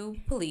Bellevue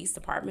Police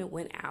Department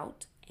went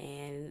out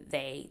and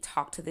they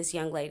talked to this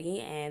young lady,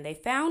 and they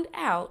found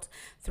out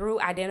through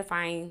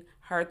identifying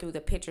her through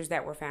the pictures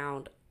that were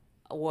found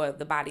or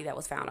the body that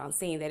was found on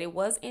scene that it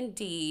was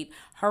indeed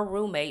her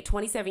roommate,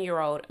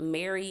 27-year-old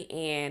Mary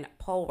Ann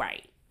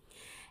Polwright.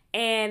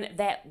 And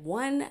that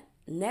one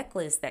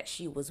necklace that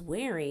she was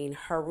wearing,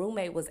 her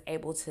roommate was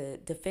able to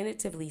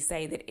definitively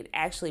say that it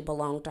actually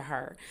belonged to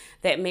her,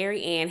 that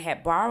Mary Ann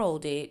had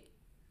borrowed it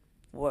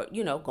or,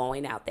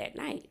 going out that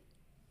night.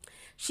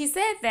 She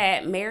said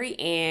that Mary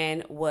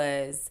Ann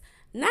was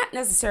not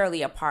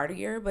necessarily a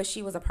partier, but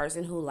she was a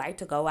person who liked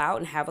to go out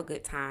and have a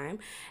good time.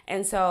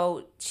 And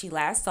so she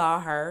last saw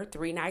her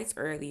 3 nights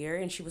earlier,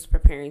 and she was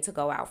preparing to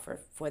go out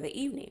for the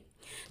evening.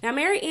 Now,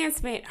 Mary Ann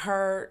spent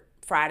her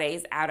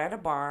Fridays out at a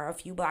bar a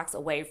few blocks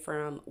away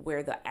from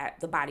where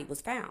the body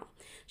was found.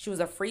 She was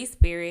a free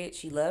spirit.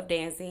 She loved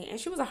dancing, and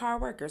she was a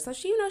hard worker. So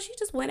she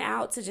just went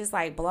out to just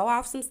like blow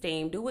off some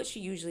steam, do what she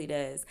usually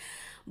does.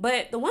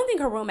 But the one thing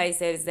her roommate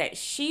said is that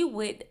she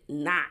would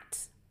not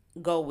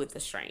go with a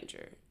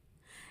stranger.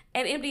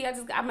 And MD,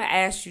 I'm gonna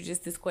ask you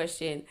just this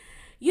question.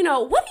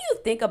 What do you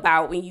think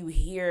about when you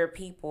hear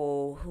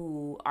people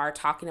who are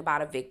talking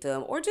about a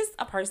victim or just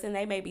a person,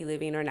 they may be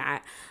living or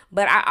not,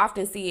 but I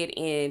often see it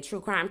in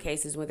true crime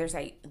cases where they're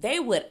saying they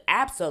would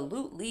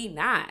absolutely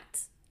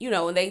not,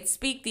 when they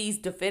speak these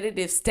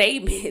definitive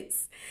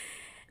statements.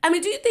 I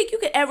mean, do you think you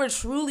could ever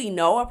truly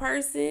know a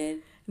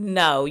person?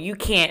 No, you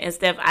can't. And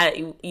Steph,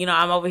 I'm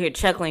over here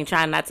chuckling,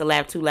 trying not to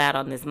laugh too loud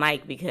on this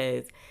mic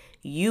because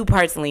you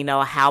personally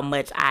know how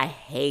much I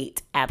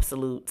hate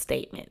absolute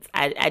statements.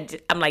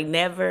 I'm like,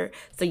 never.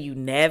 So you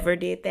never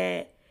did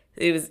that?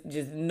 It was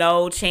just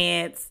no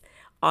chance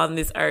on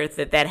this earth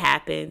that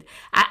happened.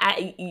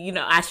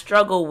 I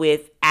struggle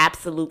with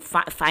absolute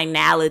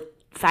final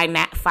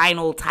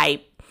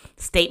type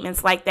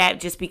statements like that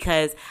just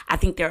because I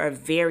think there are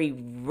very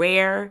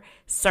rare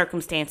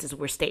circumstances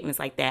where statements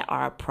like that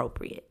are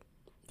appropriate.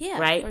 Yeah,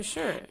 right? For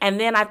sure. And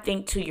then I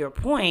think to your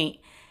point,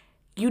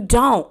 you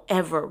don't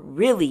ever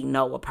really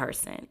know a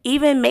person.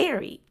 Even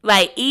married,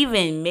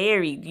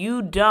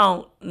 you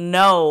don't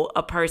know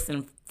a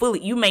person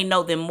fully. You may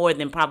know them more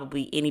than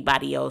probably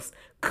anybody else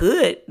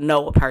could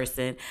know a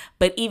person.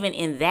 But even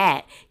in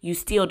that, you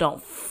still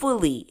don't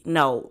fully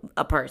know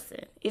a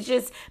person. It's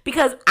just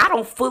because I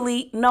don't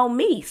fully know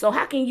me. So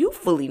how can you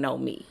fully know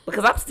me?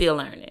 Because I'm still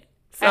learning.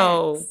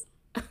 So...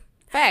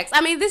 Facts.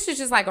 I mean, this is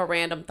just like a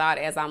random thought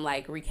as I'm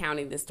like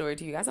recounting this story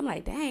to you guys. I'm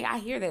like, dang, I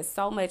hear this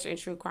so much in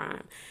true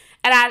crime.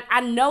 And I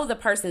know the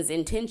person's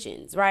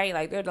intentions, right?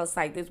 Like, they're just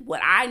like, this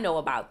what I know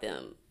about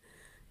them.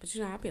 But,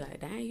 I'd be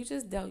like, dang, you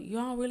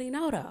don't really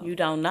know, though. You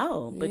don't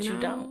know, but you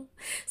don't.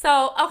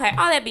 So, okay,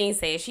 all that being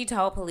said, she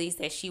told police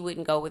that she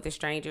wouldn't go with a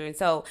stranger. And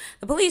so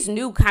the police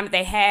knew kind of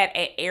they had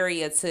an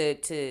area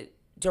to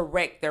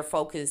direct their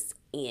focus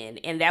in.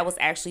 And that was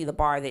actually the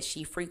bar that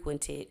she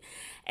frequented.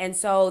 And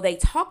so they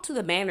talked to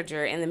the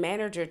manager, and the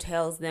manager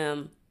tells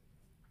them,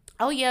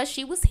 oh, yeah,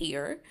 she was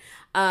here.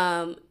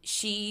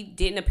 She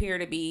didn't appear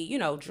to be,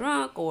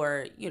 drunk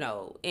or,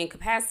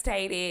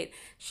 incapacitated.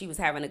 She was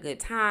having a good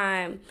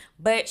time.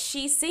 But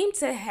she seemed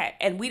to have,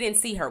 and we didn't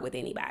see her with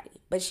anybody,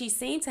 but she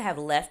seemed to have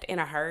left in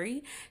a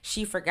hurry.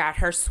 She forgot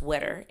her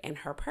sweater and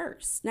her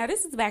purse. Now,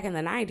 this is back in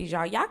the 90s,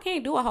 y'all. Y'all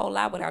can't do a whole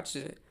lot without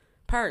your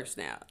purse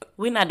now.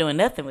 We're not doing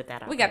nothing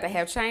without our We got to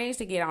have change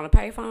to get on a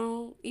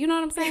payphone. You know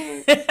what I'm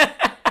saying?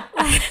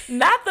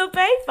 Not the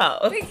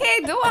payphone. We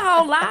can't do a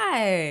whole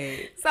lot.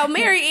 So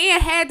Mary Ann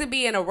had to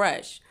be in a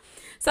rush.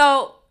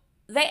 So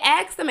they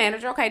asked the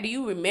manager, okay, do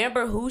you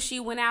remember who she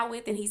went out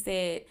with? And he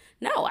said,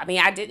 no. I mean,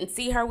 I didn't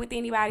see her with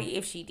anybody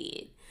if she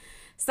did.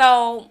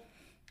 So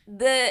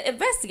the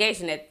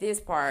investigation at this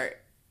part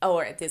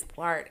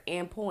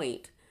and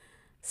point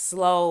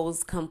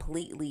slows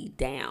completely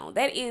down.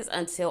 That is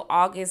until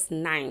August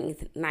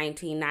 9th,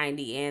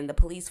 1990. And the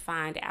police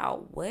find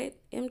out what,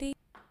 MD?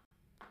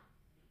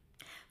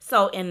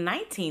 So in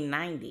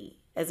 1990,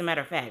 as a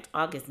matter of fact,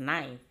 August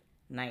 9th,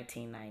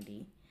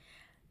 1990,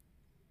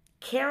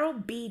 Carol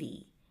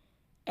Beatty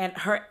and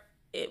her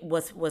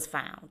was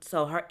found.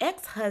 So her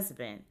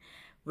ex-husband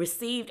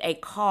received a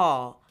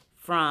call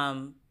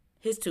from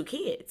his 2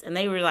 kids, and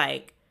they were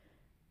like,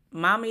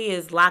 "Mommy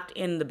is locked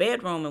in the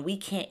bedroom and we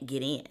can't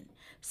get in."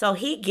 So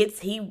he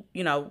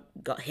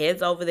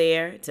heads over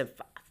there to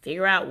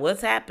figure out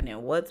what's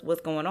happening, what's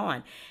going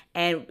on,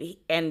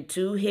 and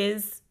to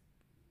his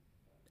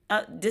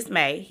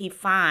dismay, he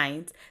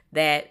finds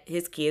that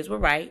his kids were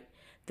right.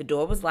 The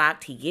door was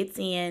locked. He gets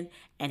in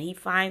and he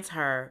finds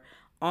her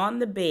on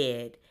the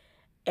bed,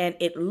 and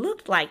it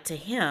looked like to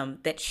him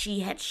that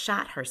she had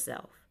shot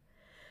herself.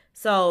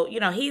 So,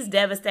 he's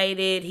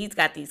devastated. He's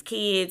got these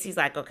kids. He's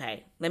like,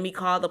 okay, let me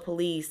call the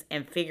police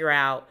and figure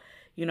out,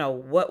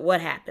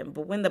 what happened.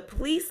 But when the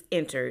police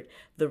entered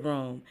the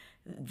room,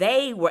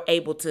 they were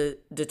able to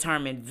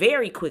determine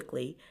very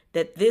quickly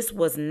that this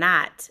was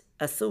not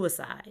a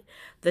suicide.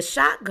 The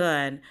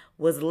shotgun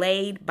was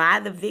laid by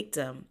the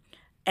victim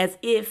as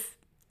if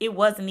it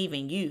wasn't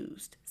even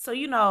used. So,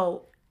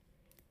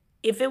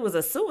 if it was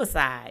a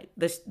suicide,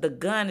 the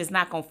gun is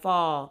not going to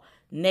fall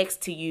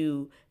next to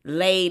you,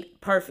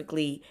 laid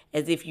perfectly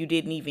as if you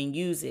didn't even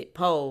use it,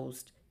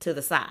 posed to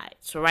the side.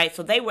 So, right?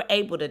 So they were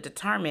able to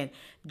determine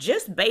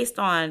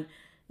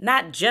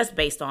not just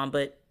based on,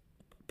 but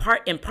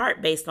in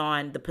part based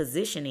on the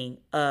positioning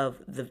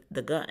of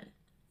the gun.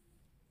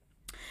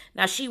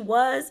 Now, she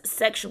was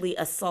sexually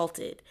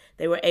assaulted.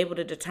 They were able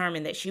to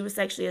determine that she was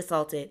sexually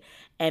assaulted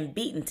and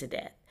beaten to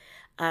death.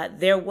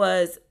 There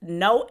was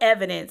no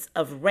evidence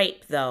of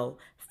rape, though,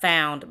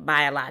 found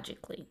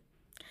biologically.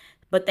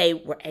 But they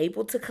were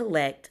able to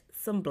collect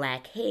some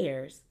black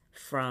hairs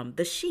from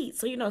the sheet.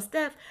 So,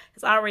 Steph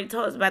has already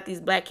told us about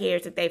these black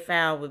hairs that they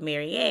found with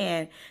Mary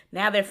Ann.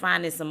 Now they're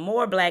finding some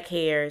more black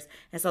hairs.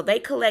 And so they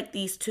collect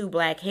these 2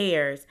 black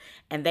hairs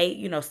and they,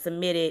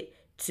 submit it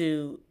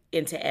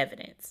into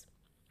evidence.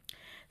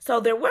 So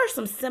there were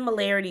some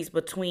similarities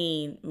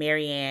between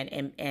Mary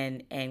Ann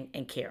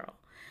and Carol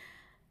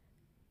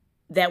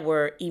that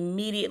were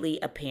immediately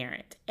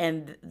apparent.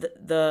 And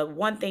the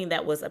one thing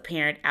that was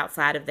apparent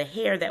outside of the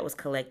hair that was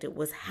collected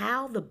was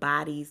how the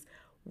bodies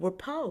were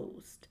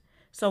posed.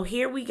 So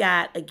here we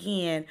got,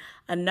 again,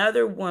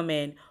 another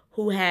woman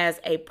who has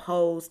a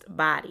posed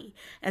body.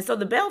 And so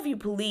the Bellevue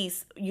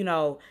police,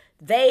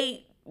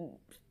 they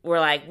were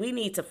like, we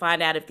need to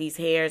find out if these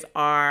hairs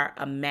are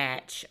a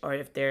match or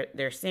if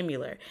they're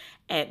similar.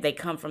 And they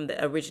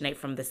originate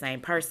from the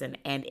same person.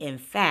 And in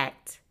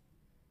fact,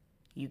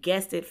 you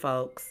guessed it,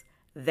 folks,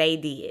 they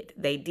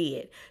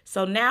did.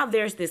 So now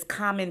there's this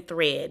common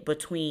thread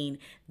between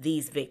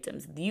these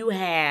victims. You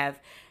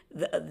have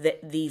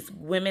these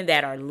women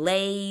that are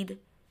laid,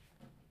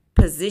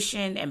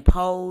 positioned, and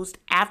posed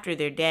after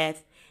their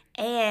death.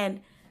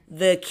 And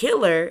the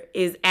killer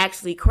is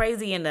actually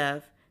crazy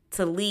enough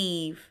to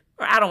leave,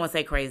 or I don't want to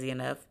say crazy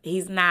enough.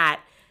 He's not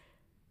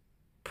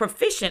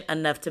proficient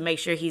enough to make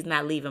sure he's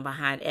not leaving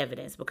behind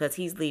evidence, because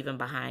he's leaving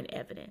behind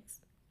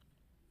evidence.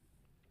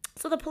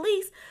 So the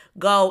police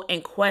go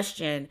and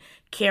question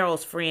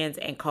Carol's friends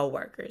and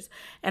coworkers.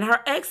 And her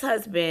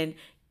ex-husband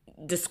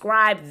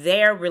described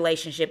their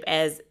relationship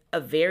as a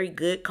very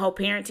good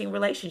co-parenting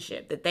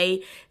relationship. That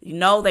they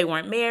they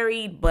weren't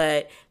married,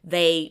 but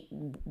they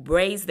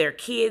raised their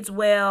kids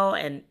well,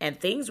 and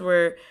things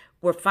were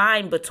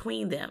fine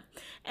between them.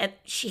 And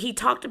he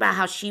talked about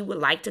how she would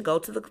like to go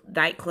to the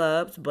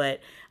nightclubs,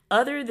 but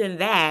other than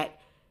that,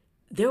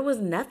 there was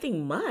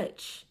nothing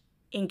much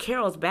in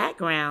Carol's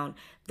background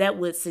that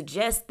would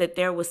suggest that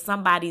there was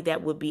somebody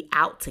that would be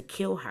out to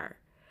kill her.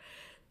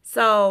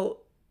 So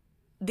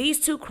these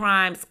 2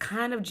 crimes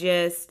kind of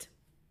just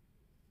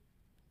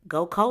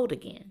go cold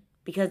again,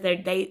 because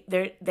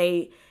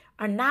they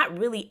are not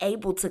really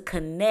able to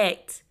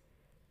connect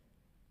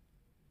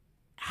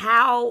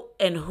how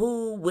and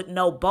who would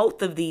know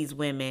both of these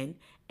women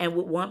and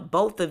would want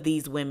both of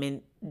these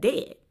women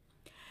dead.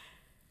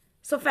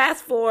 So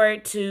fast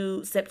forward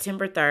to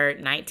September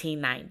 3rd,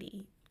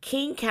 1990.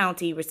 King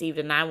County received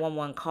a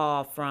 911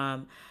 call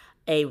from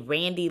a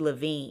Randy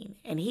Levine,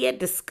 and he had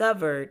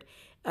discovered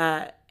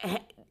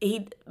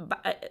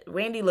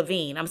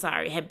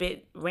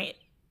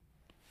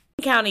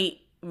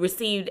County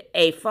received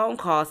a phone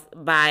call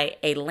by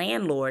a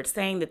landlord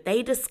saying that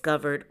they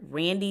discovered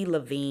Randy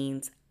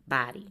Levine's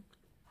body.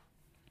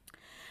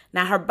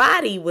 Now, her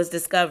body was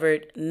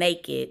discovered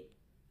naked,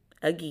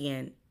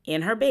 again,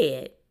 in her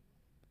bed,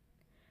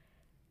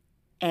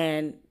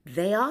 and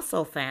they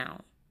also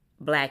found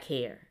black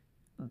hair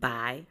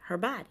by her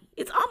body.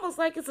 It's almost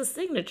like it's a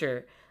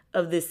signature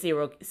of this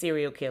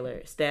serial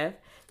killer, Steph,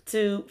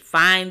 to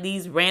find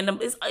these random.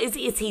 Is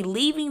he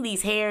leaving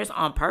these hairs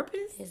on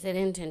purpose? Is it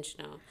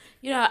intentional?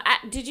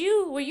 Did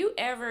you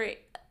ever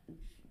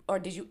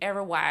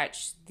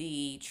watch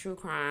the true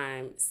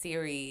crime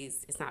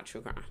series? It's not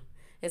true crime.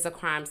 It's a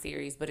crime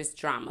series, but it's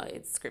drama.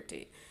 It's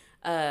scripted.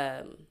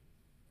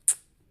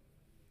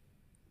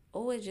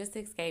 It just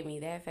escaped me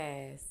that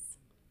fast.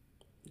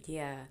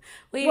 Yeah.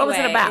 Well, anyway, what was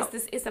it about?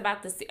 It's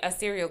about a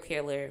serial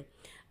killer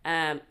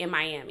in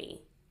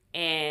Miami,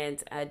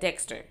 and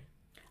Dexter.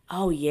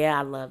 Oh, yeah,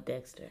 I love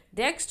Dexter.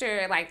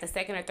 Dexter, like the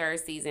 2nd or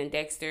 3rd season,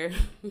 Dexter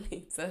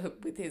meets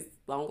up with his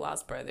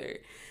long-lost brother,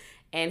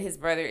 and his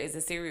brother is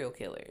a serial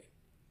killer.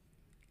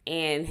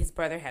 And his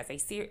brother has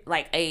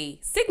a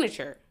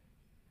signature,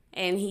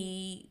 and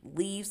he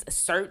leaves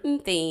certain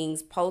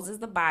things, poses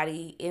the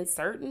body in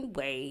certain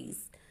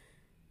ways,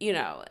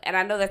 and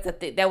I know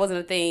that wasn't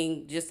a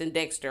thing just in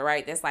Dexter,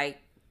 right? That's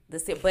like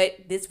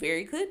But this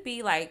very could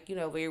be like,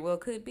 very well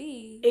could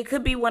be. It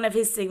could be one of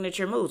his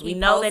signature moves. We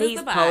know that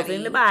he's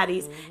posing the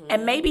bodies,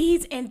 and maybe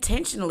he's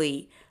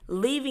intentionally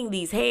leaving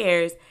these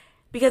hairs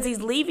because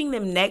he's leaving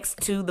them next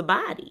to the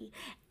body.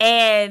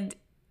 And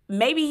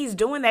maybe he's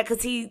doing that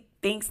because he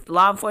thinks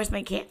law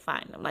enforcement can't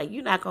find him. Like,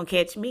 you're not going to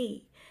catch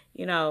me.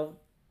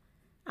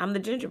 I'm the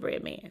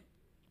gingerbread man.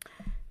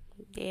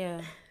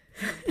 Yeah.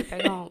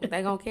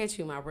 They gonna catch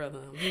you, my brother.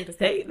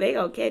 They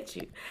gonna catch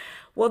you.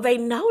 Well, they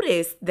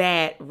noticed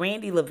that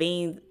Randy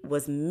Levine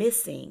was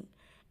missing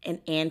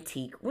an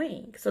antique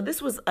ring. So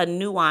this was a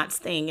nuanced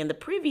thing. In the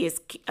previous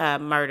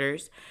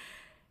murders,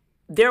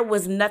 there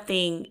was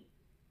nothing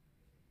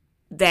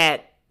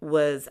that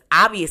was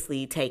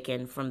obviously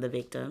taken from the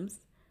victims.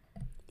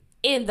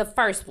 In the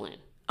first one.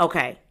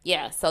 Okay.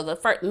 Yeah, so the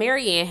first,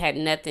 Marianne had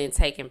nothing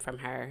taken from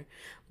her.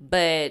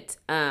 But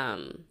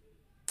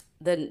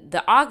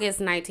the August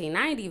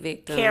 1990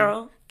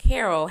 victim,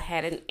 Carol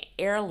had an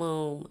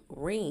heirloom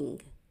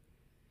ring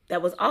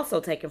that was also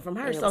taken from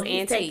her. So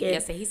he's taking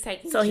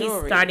So jewelry.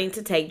 He's starting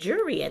to take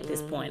jewelry at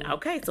this point.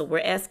 Okay, so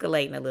we're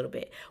escalating a little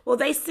bit. Well,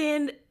 they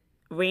send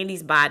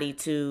Randy's body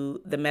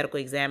to the medical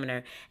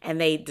examiner, and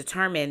they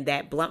determined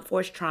that blunt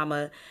force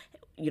trauma,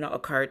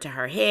 occurred to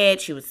her head.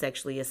 She was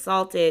sexually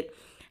assaulted,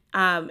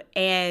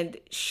 and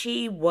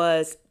she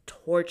was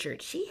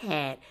tortured. She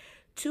had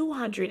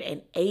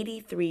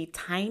 283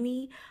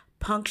 tiny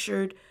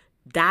punctured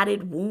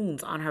dotted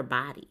wounds on her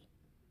body.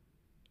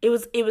 It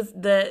was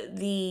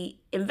the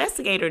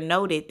investigator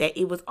noted that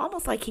it was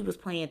almost like he was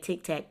playing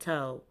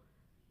tic-tac-toe.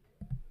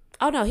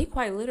 Oh no, he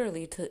quite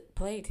literally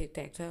played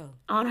tic-tac-toe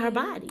on her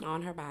body.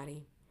 On her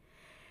body.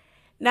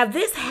 Now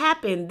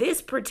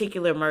this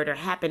particular murder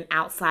happened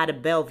outside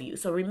of Bellevue.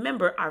 So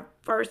remember, our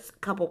first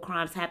couple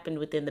crimes happened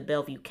within the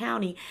Bellevue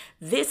County.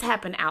 This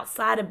happened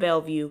outside of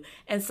Bellevue.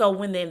 And so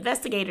when the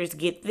investigators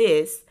get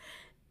this,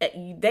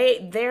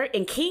 they're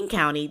in King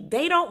County.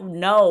 They don't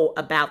know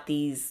about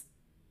these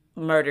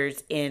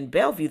murders in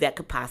Bellevue that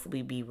could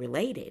possibly be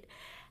related.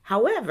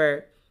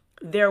 However,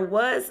 there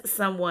was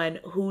someone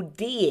who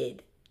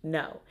did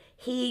know.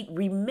 He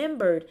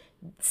remembered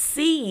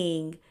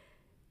seeing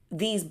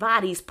these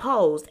bodies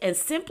posed, and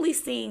simply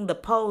seeing the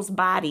posed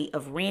body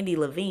of Randy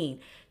Levine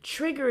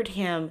triggered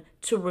him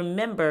to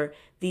remember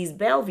these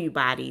Bellevue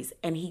bodies,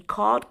 and he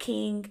called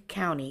King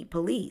County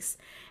police,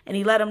 and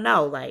he let them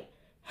know, like,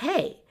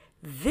 hey,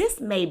 this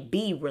may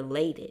be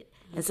related,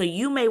 and so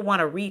you may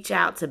want to reach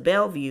out to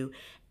Bellevue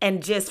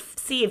and just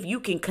see if you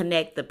can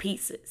connect the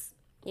pieces.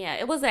 Yeah,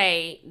 it wasn't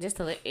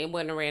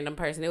a random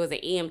person. It was an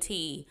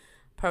EMT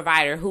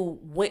provider who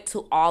went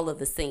to all of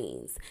the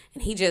scenes,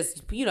 and he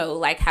just,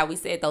 like how we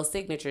said, those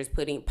signatures,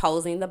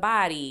 posing the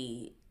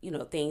body,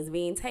 things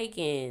being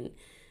taken,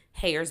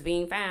 hairs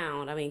being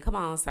found. I mean, come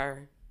on,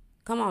 sir.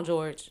 Come on,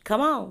 George.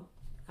 Come on.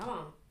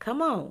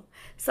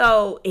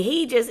 So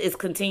he just is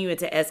continuing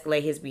to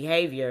escalate his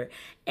behavior.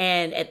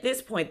 And at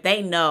this point,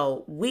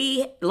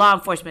 law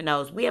enforcement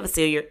knows we have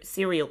a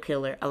serial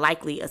killer,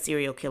 likely a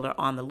serial killer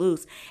on the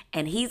loose.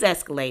 And he's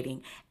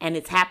escalating, and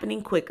it's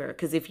happening quicker.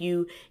 Because if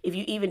you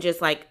even just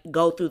like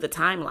go through the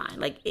timeline,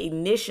 like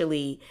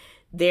initially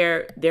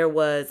there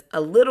was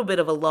a little bit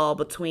of a lull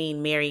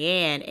between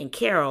Marianne and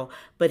Carol,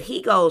 but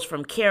he goes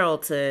from Carol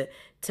to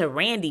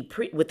Randy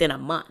within a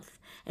month.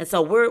 And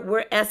so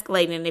we're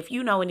escalating. And if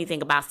you know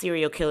anything about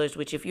serial killers,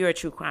 which if you're a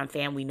true crime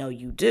fan, we know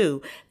you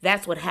do,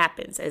 that's what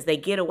happens. As they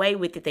get away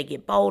with it, they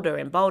get bolder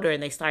and bolder,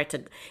 and they start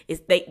to,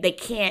 they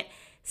can't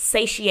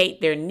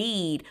satiate their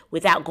need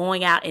without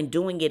going out and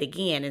doing it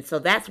again. And so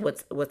that's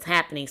what's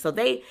happening. So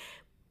they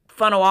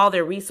funnel all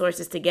their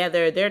resources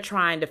together. They're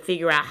trying to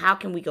figure out, how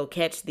can we go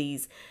catch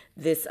this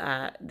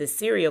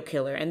serial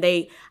killer? And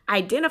they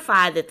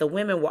identified that the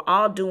women were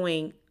all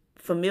doing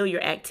familiar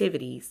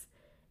activities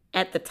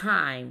at the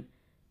time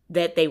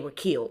that they were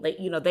killed.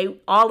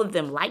 All of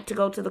them like to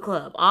go to the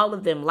club. All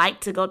of them like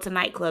to go to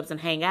nightclubs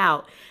and hang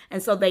out.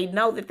 And so they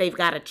know that they've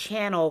got to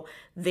channel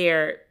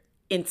their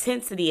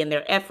intensity and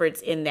their efforts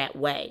in that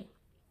way.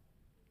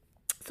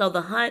 So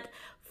the hunt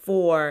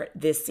for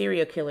this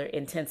serial killer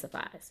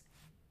intensifies.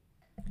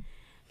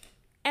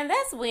 And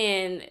that's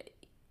when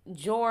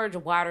George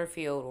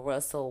Waterfield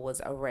Russell was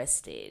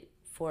arrested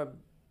for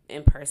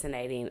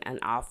impersonating an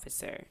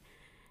officer.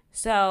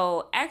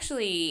 So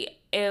actually,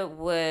 he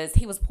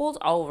was pulled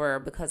over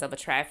because of a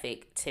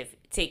traffic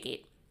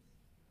ticket,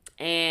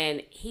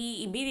 and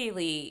he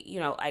immediately,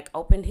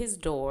 opened his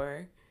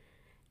door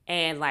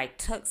and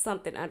tucked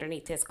something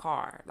underneath his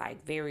car,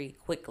 very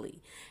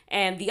quickly.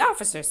 And the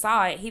officer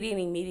saw it. He didn't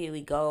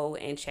immediately go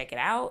and check it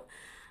out,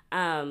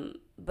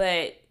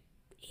 but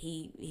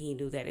he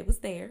knew that it was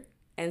there.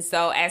 And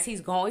so as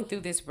he's going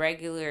through this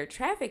regular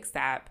traffic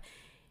stop,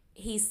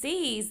 he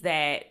sees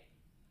that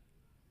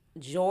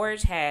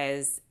George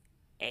has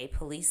a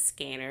police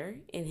scanner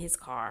in his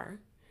car.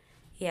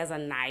 He has a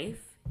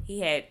knife. He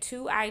had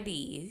 2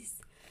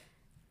 IDs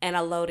and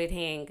a loaded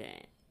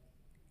handgun.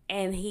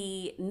 And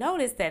he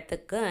noticed that the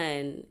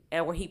gun,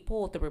 he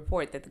pulled the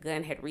report that the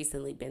gun had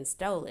recently been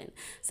stolen.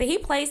 So he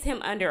placed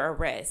him under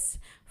arrest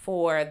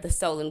for the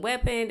stolen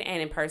weapon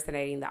and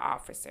impersonating the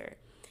officer.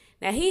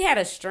 Now, he had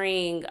a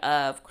string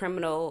of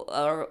criminal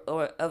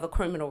or of a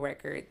criminal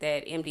record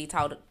that MD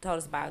told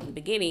us about in the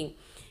beginning.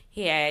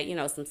 He had,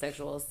 some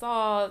sexual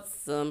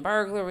assaults, some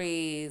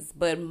burglaries,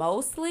 but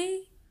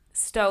mostly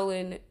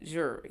stolen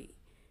jewelry.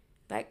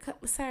 Like,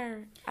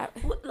 sir,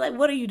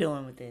 what are you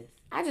doing with this?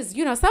 I just,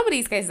 some of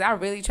these cases I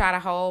really try to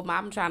hold.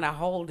 I'm trying to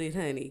hold it,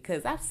 honey,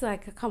 because I'm just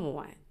like, come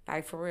on,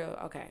 like for real.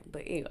 Okay,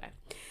 but anyway,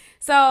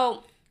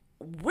 so.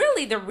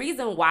 Really, the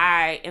reason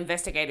why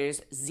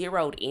investigators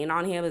zeroed in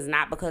on him is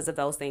not because of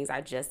those things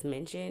I just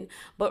mentioned,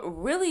 but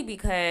really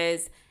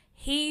because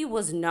he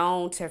was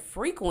known to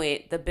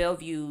frequent the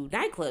Bellevue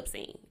nightclub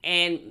scene.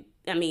 And,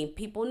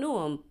 people knew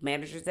him,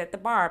 managers at the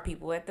bar,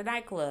 people at the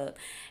nightclub.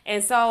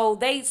 And so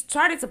they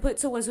started to put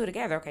two and two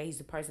together. Okay, he's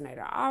a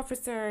impersonator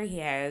officer. He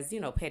has,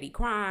 petty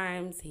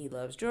crimes. He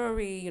loves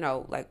jewelry.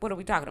 What are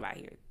we talking about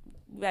here?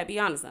 We gotta be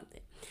on to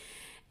something.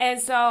 And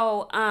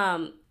so,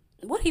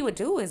 what he would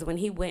do is when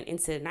he went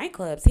into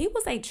nightclubs, he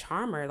was a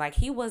charmer. Like,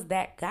 he was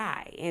that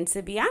guy. And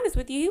to be honest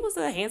with you, he was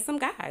a handsome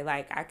guy.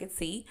 Like, I could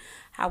see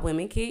how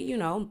women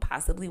could,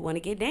 possibly want to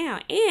get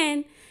down.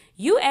 And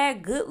you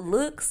add good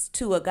looks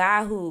to a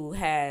guy who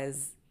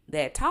has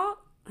that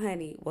talk,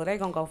 honey, well, they're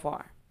going to go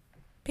far.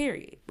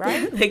 Period.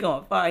 Right? They're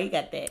going far. He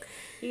got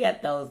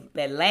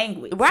that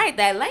language. Right,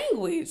 that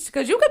language.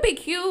 Because you could be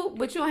cute,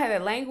 but you don't have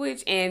that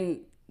language.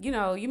 And,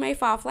 you may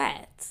fall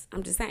flat.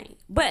 I'm just saying.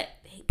 But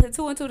put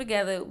two and two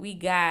together, we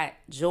got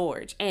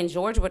George. And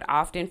George would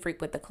often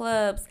frequent the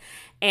clubs,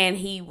 and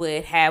he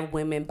would have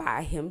women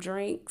buy him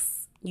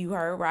drinks. You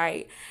heard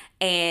right.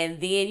 And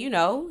then,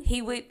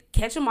 he would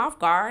catch them off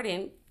guard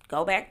and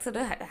go back to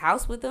the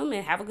house with them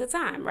and have a good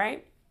time,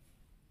 right?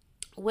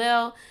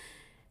 Well,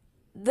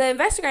 the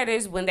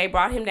investigators, when they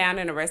brought him down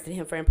and arrested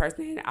him for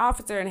impersonating an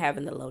officer and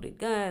having the loaded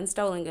gun,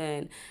 stolen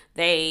gun,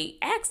 they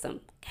asked him,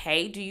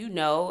 hey, do you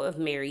know of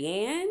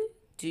Marianne?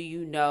 Do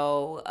you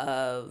know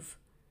of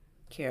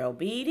Carol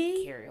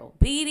Beatty?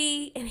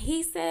 And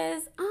he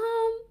says,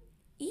 I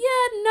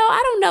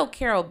don't know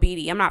Carol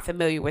Beatty. I'm not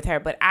familiar with her,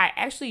 but I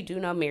actually do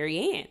know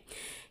Marianne.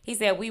 He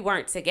said, we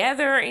weren't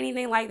together or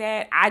anything like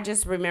that. I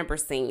just remember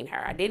seeing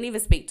her. I didn't even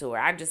speak to her.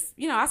 I just,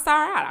 I saw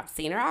her out. I've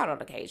seen her out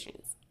on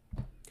occasions.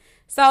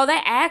 So they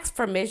asked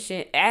for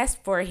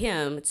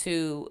him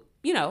to,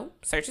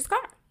 search his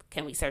car.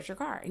 Can we search your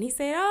car? And he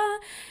said,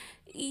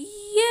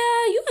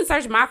 yeah, you can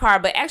search my car,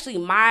 but actually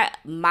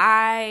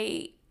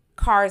my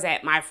car's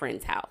at my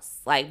friend's house.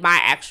 Like, my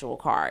actual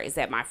car is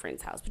at my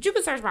friend's house, but you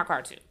can search my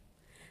car too.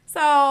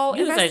 So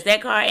you can search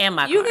that car and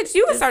my car. You can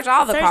search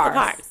all the cars.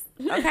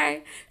 The cars.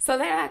 Okay. So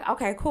they're like,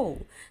 okay,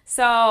 cool.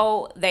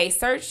 So they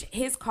search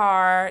his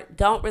car,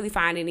 don't really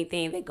find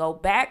anything. They go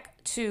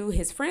back to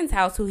his friend's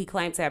house, who he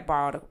claimed to have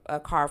borrowed a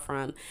car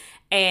from,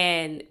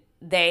 and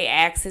they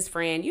ask his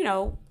friend,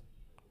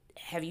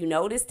 have you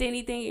noticed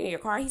anything in your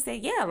car? He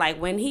said, yeah, like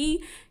when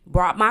he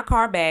brought my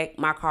car back,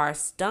 my car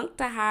stunk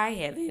to high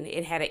heaven.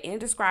 It had an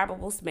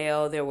indescribable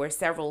smell. There were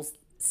several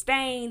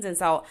stains. And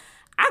so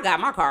I got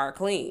my car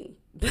clean.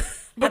 I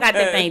got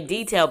that thing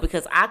detailed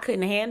because I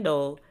couldn't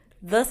handle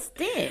the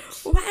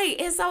stench. Right.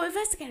 And so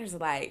investigators are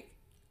like,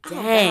 oh,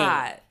 dang.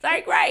 God.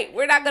 Like, right.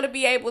 We're not going to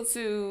be able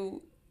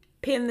to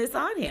pin this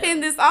on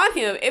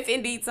him if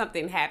indeed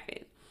something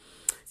happened.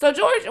 So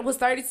George was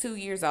 32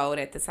 years old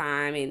at the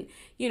time, and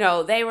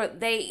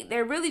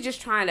they're really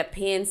just trying to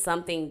pin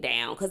something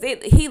down because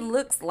he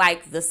looks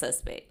like the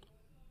suspect,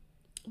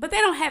 but they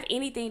don't have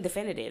anything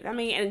definitive.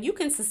 And you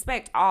can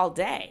suspect all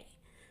day,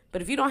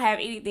 but if you don't have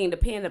anything to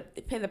pin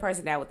the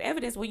person down with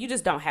evidence, well, you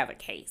just don't have a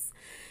case.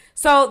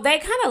 So they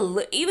kind of,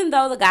 even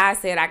though the guy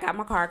said I got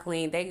my car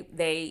clean,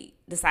 they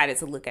decided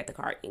to look at the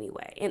car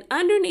anyway. And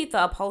underneath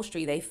the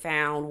upholstery, they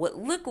found what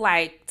looked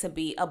like to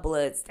be a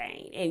blood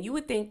stain, and you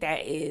would think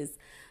that is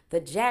the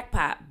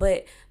jackpot,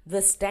 but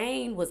the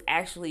stain was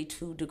actually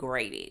too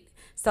degraded.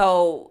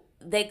 So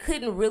they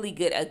couldn't really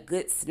get a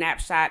good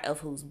snapshot of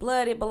whose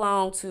blood it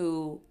belonged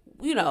to.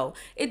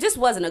 It just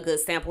wasn't a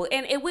good sample,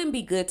 and it wouldn't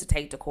be good to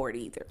take to court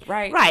either,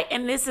 right? Right,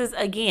 and this is,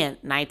 again,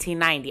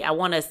 1990. I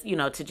want us,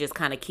 to just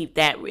kind of keep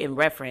that in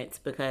reference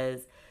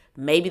because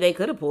maybe they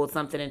could have pulled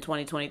something in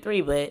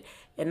 2023, but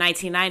in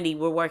 1990,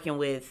 we're working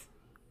with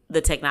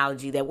the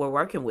technology that we're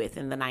working with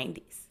in the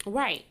 90s.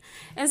 Right.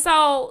 And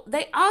so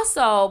they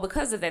also,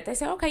 because of that, they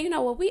said, okay,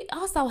 we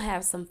also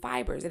have some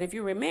fibers. And if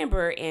you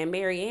remember in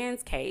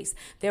Marianne's case,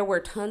 there were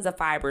tons of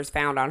fibers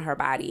found on her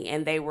body,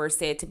 and they were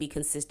said to be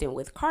consistent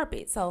with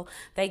carpet. So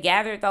they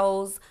gathered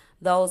that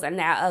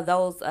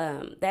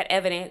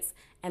evidence,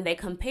 and they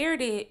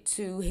compared it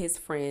to his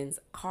friend's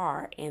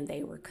car, and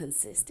they were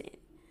consistent.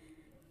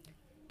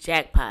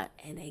 Jackpot.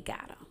 And they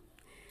got him.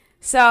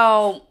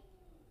 So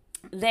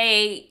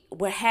they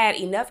had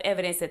enough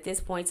evidence at this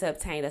point to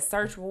obtain a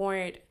search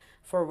warrant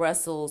for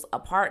Russel's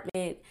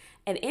apartment.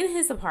 And in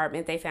his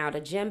apartment, they found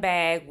a gym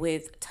bag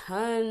with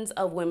tons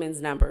of women's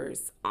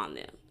numbers on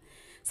them.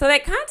 So they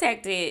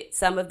contacted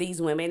some of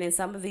these women, and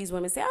some of these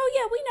women said, oh,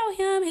 yeah, we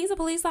know him. He's a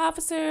police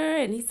officer,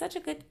 and he's such a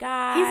good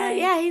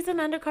guy. He's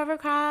an undercover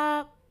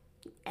cop.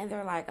 And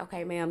they're like,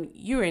 okay, ma'am,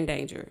 you're in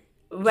danger.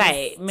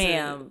 Right,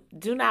 ma'am.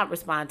 Do not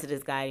respond to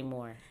this guy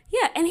anymore.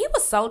 Yeah, and he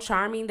was so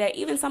charming that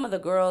even some of the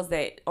girls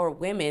that, or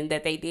women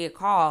that they did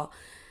call,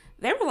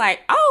 they were like,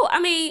 oh, I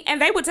mean,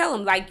 and they would tell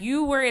him, like,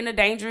 you were in a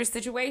dangerous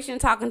situation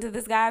talking to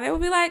this guy. They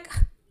would be like,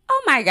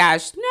 oh my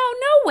gosh, no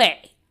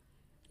way.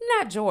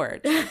 Not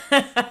George.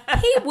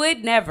 He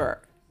would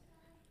never.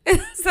 So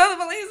the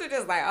police were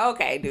just like,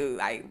 okay, dude,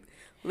 like,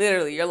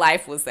 literally, your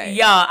life was saved.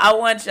 Y'all, I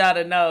want y'all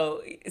to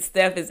know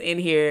Steph is in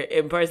here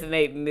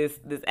impersonating this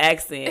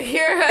accent.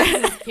 Here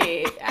this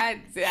kid.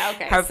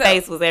 Okay. Her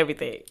face was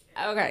everything.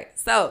 Okay.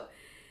 So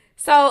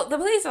the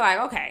police are like,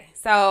 okay.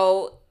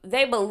 So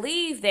they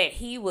believe that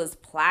he was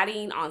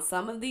plotting on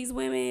some of these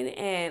women,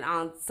 and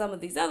on some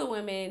of these other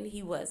women,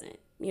 he wasn't.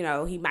 You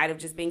know, he might have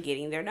just been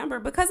getting their number.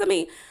 Because, I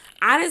mean,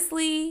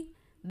 honestly,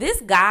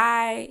 this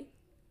guy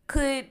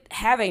could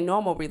have a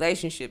normal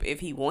relationship if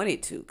he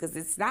wanted to, because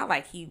it's not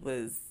like he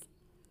was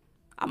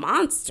a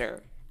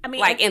monster. I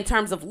mean, like, in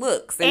terms of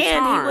looks and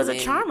charm. He was a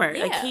charmer.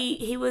 Yeah. Like,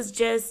 he was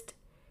just,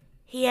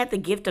 he had the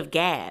gift of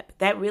gab.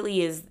 That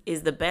really is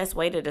the best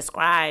way to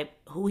describe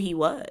who he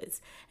was.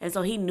 And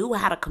so he knew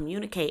how to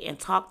communicate and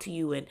talk to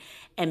you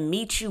and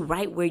meet you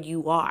right where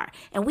you are.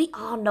 And we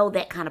all know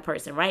that kind of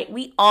person, right?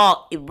 We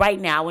all, right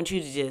now, I want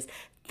you to just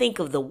think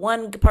of the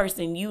one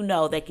person you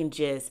know that can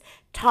just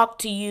talk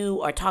to you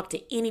or talk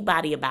to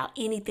anybody about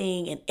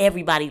anything, and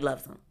everybody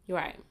loves them.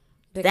 Right.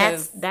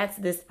 Because that's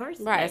this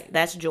person. Right.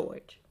 That's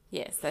George.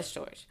 Yes, that's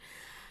George.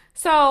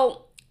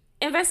 So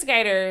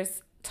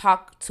investigators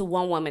talk to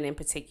one woman in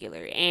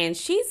particular, and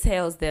she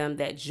tells them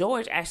that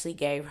George actually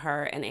gave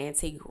her an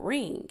antique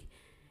ring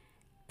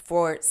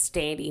for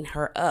standing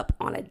her up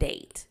on a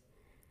date.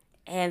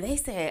 And they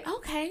said,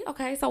 okay,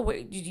 so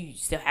do you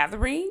still have the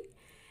ring?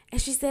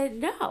 And she said,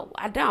 no,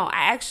 I don't.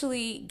 I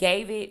actually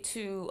gave it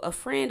to a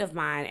friend of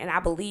mine, and I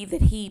believe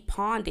that he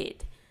pawned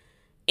it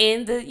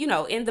in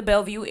the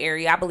Bellevue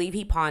area. I believe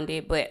he pawned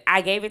it, but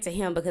I gave it to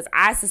him because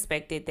I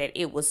suspected that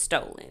it was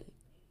stolen.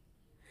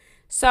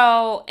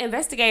 So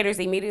investigators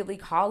immediately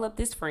call up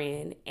this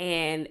friend,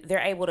 and they're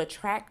able to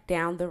track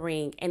down the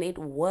ring, and it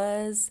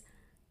was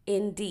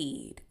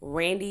indeed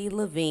Randy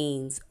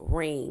Levine's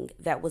ring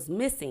that was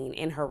missing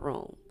in her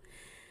room.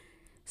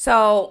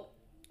 So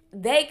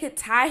they could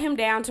tie him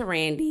down to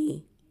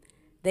Randy.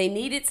 They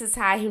needed to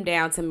tie him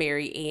down to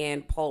Mary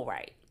Ann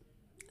Polwright.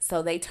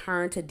 So they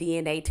turned to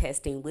DNA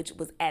testing, which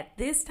was at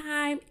this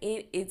time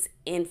in its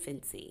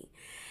infancy.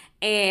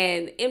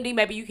 And MD,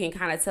 maybe you can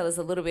kind of tell us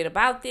a little bit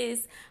about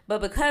this.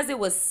 But because it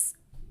was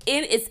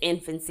in its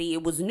infancy,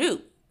 it was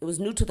new. It was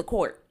new to the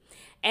court.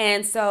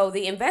 And so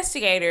the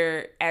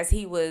investigator, as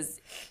he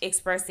was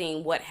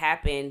expressing what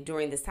happened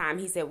during this time,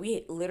 he said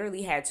we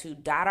literally had to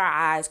dot our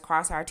I's,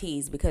 cross our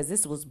T's, because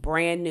this was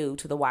brand new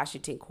to the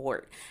Washington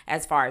court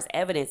as far as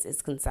evidence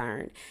is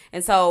concerned.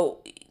 And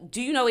so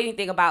do you know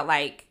anything about,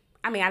 like,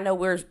 I mean, I know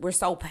we're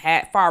so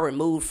far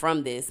removed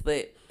from this,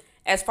 but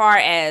as far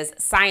as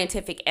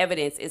scientific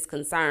evidence is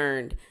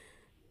concerned,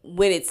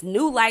 when it's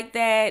new like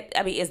that,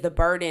 I mean, is the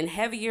burden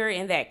heavier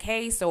in that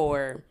case,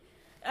 or?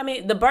 I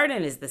mean, the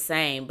burden is the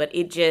same, but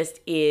it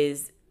just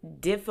is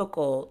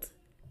difficult,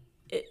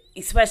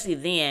 especially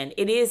then.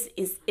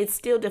 It's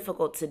still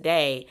difficult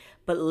today,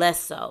 but less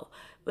so.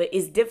 But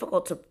it's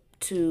difficult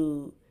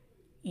to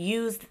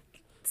use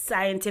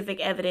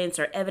scientific evidence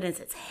or evidence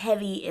that's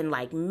heavy in,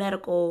 like,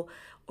 medical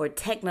or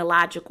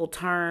technological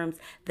terms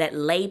that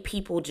lay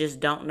people just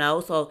don't know.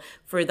 So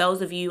for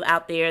those of you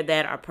out there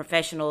that are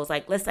professionals,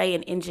 like, let's say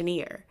an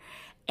engineer,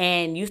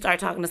 and you start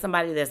talking to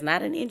somebody that's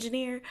not an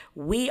engineer,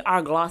 we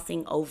are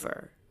glossing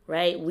over,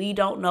 right? We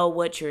don't know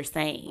what you're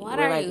saying. What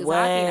are you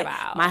talking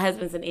about? My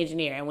husband's an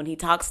engineer, and when he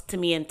talks to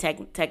me in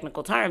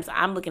technical terms,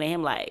 I'm looking at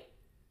him like,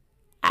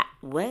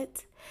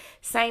 what?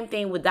 Same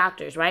thing with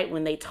doctors, right?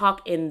 When they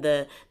talk in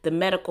the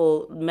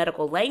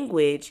medical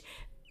language,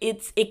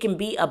 it can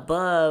be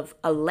above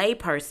a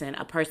layperson,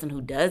 a person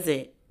who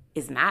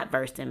is not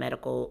versed in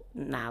medical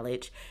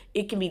knowledge.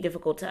 It can be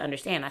difficult to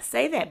understand. I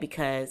say that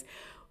because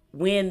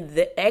when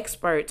the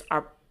experts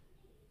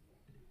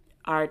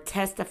are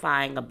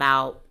testifying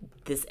about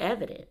this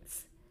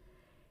evidence,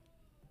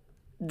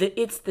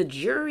 it's the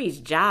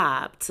jury's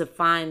job to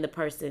find the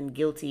person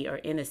guilty or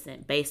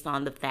innocent based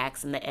on the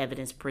facts and the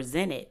evidence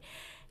presented.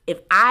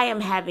 If I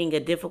am having a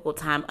difficult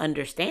time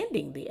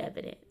understanding the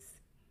evidence,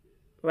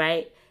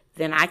 right,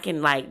 then I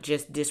can, like,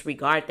 just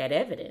disregard that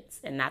evidence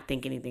and not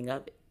think anything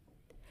of it,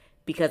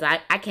 because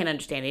I can't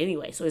understand it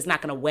anyway. So it's not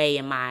going to weigh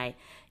in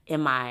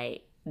my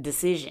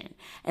decision.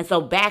 And so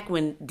back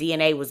when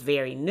DNA was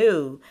very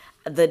new,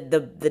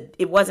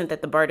 it wasn't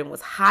that the burden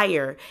was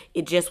higher.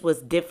 It just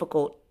was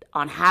difficult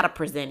on how to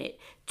present it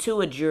to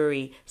a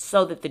jury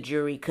so that the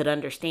jury could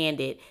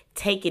understand it,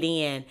 take it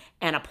in,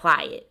 and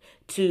apply it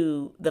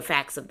to the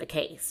facts of the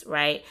case,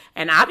 right?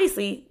 And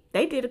obviously,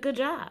 they did a good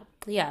job.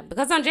 Yeah,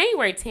 because on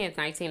January 10th,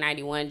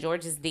 1991,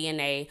 George's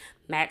DNA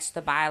matched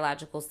the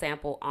biological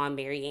sample on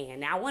Mary Ann.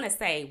 Now, I want to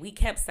say, we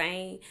kept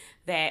saying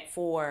that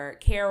for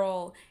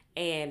Carol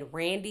and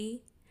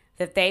Randy,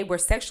 that they were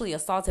sexually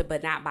assaulted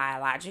but not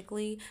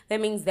biologically, that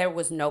means there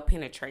was no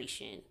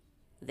penetration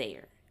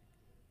there.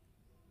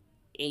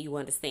 And you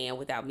understand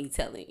without me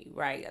telling you,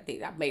 right? I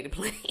think I made it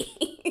plain.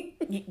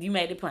 You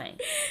made it plain.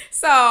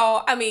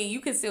 So, I mean,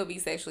 you can still be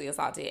sexually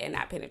assaulted and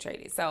not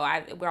penetrated. So,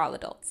 we're all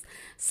adults.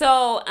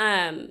 So,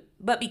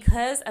 but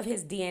because of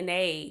his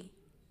DNA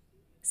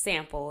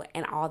sample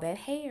and all that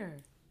hair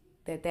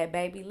that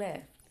baby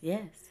left.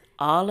 Yes.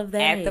 All of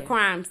that at hair. the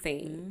crime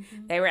scene.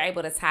 Mm-hmm. They were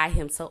able to tie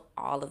him to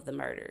all of the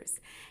murders.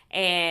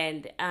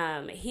 And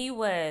he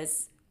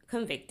was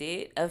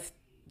convicted of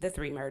the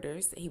 3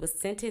 murders. He was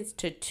sentenced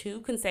to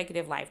 2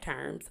 consecutive life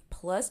terms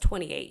plus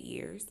 28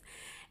 years.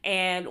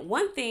 And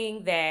one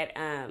thing that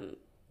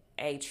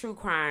a true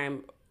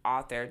crime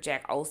author,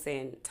 Jack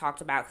Olson,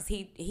 talked about, because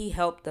he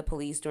helped the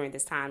police during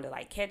this time to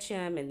like catch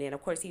him, and then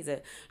of course he's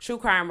a true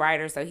crime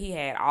writer, so he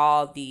had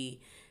all the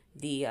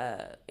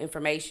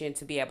information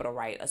to be able to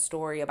write a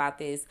story about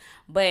this.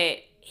 But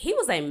he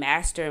was a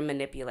master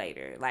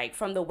manipulator, like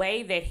from the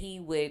way that he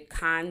would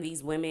con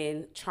these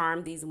women,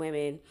 charm these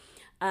women,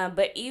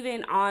 but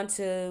even on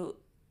to,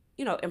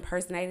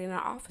 impersonating an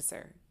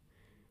officer.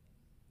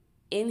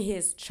 In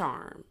his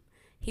charm,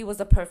 he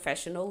was a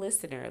professional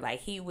listener.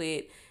 Like, he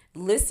would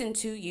listen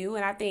to you,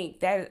 and I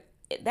think that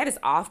is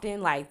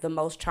often like the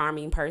most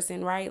charming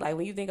person, right? Like,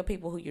 when you think of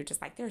people who you're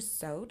just like, they're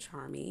so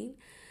charming,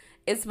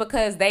 it's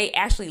because they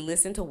actually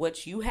listen to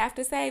what you have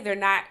to say. They're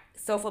not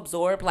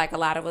self-absorbed like a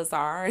lot of us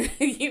are,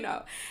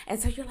 And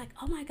so you're like,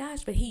 oh my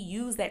gosh, but he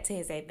used that to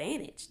his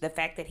advantage. The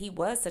fact that he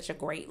was such a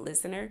great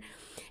listener,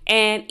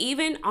 and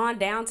even on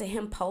down to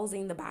him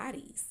posing the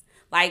bodies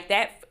like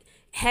that.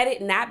 Had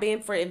it not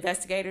been for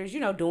investigators,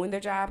 doing their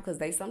job, because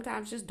they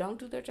sometimes just don't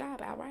do their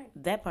job outright.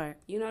 That part.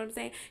 You know what I'm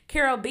saying?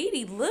 Carol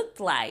Beatty looked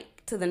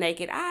like, to the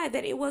naked eye,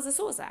 that it was a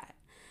suicide.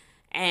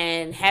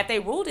 And had they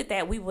ruled it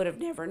that, we would have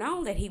never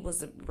known that he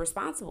was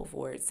responsible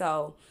for it.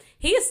 So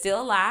he is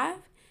still alive,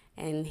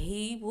 and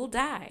he will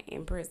die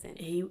in prison.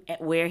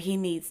 Where he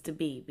needs to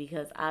be,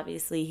 because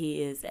obviously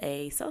he is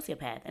a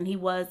sociopath. And in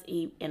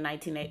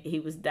 1980, he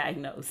was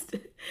diagnosed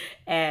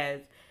as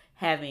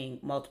having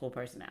multiple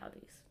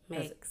personalities.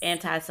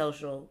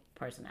 Antisocial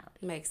personality.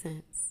 Makes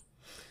sense.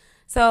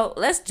 So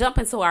let's jump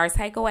into our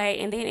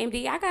takeaway, and then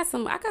MD, I got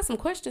some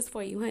questions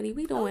for you, honey.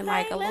 We doing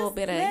like a little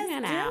bit of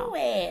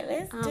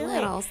Let's do it. A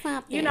little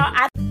something.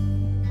 I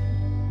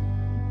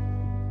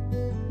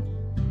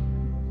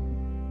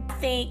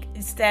think,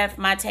 Steph,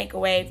 my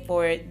takeaway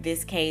for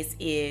this case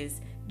is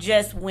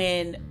just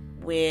when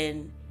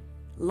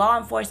law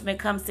enforcement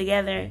comes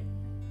together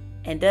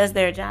and does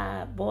their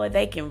job, boy,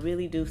 they can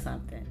really do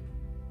something.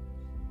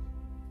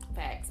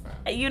 Facts, bro.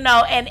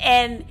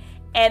 And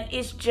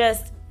it's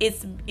just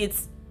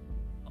it's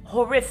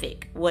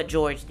horrific what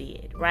George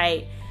did,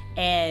 right?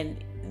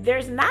 And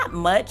there's not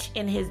much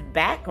in his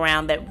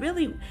background that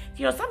really,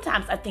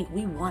 sometimes I think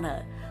we want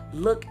to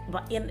look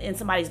in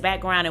somebody's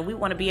background and we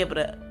want to be able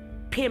to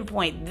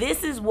pinpoint,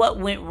 this is what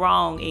went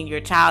wrong in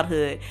your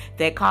childhood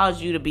that caused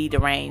you to be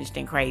deranged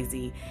and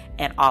crazy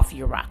and off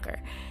your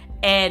rocker.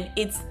 And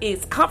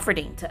it's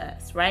comforting to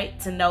us, right?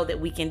 To know that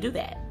we can do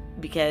that.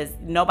 Because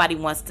nobody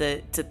wants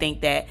to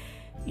think that,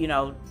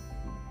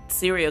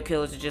 serial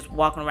killers are just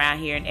walking around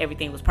here and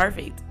everything was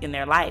perfect in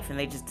their life and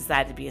they just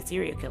decided to be a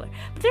serial killer.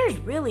 But there's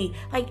really,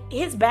 like,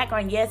 his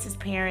background, yes, his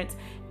parents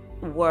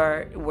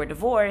were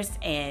divorced,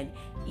 and,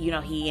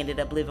 he ended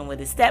up living with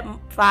his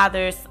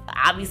stepfather.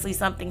 Obviously,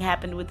 something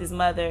happened with his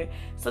mother.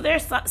 So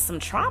there's some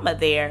trauma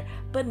there,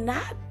 but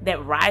not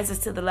that rises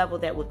to the level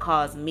that would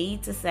cause me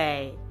to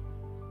say,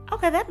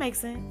 okay, that makes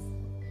sense.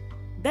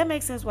 That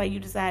makes sense why you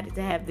decided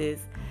to have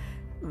this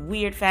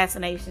weird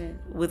fascination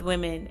with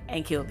women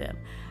and kill them.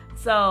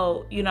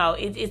 So,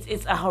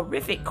 it's a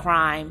horrific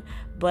crime,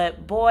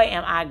 but boy,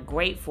 am I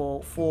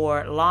grateful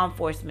for law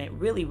enforcement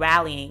really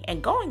rallying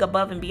and going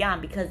above and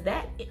beyond, because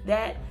that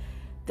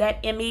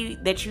Emmy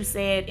that you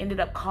said ended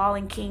up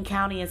calling King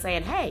County and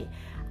saying, hey,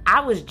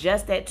 I was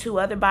just at 2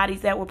 other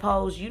bodies that were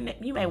posed.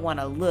 You may want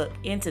to look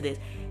into this.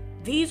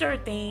 These are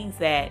things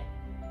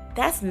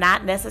that's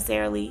not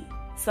necessarily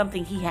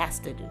something he has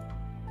to do.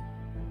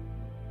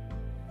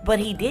 But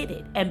he did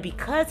it. And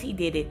because he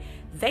did it,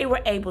 they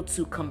were able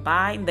to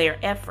combine their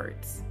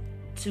efforts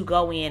to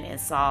go in and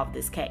solve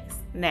this case.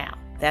 Now,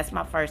 that's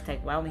my first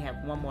take. I only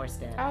have one more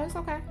step. Oh, it's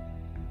okay.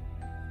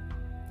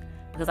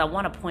 Because I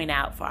want to point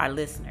out for our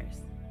listeners,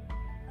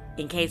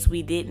 in case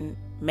we didn't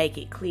make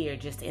it clear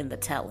just in the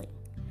telling,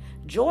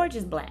 George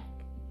is black.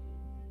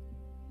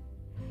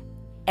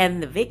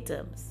 And the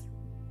victims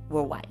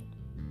were white.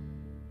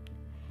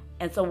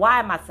 And so why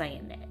am I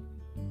saying that?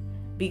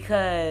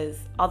 Because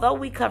although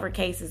we cover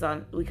cases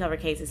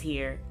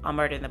here on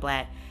Murder in the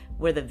Black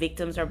where the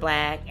victims are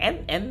black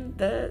and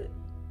the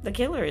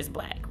killer is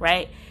black,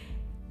 right?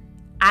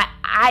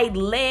 I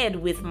led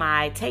with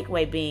my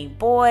takeaway being,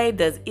 boy,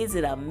 is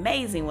it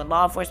amazing when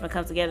law enforcement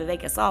comes together, they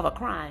can solve a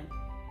crime.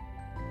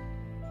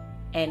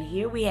 And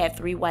here we had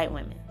 3 white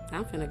women.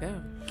 I'm finna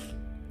go.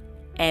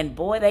 And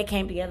boy, they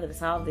came together to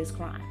solve this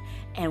crime.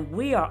 And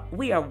we are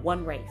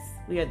one race.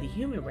 We are the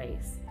human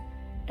race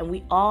and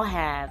we all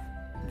have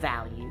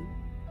value,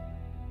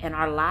 and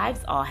our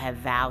lives all have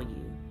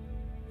value.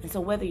 And so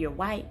whether you're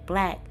white,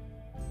 black,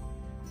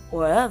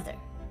 or other,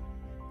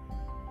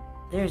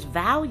 there's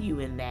value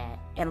in that.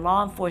 And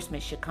law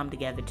enforcement should come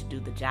together to do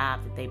the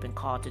job that they've been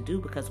called to do,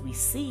 because we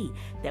see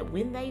that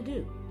when they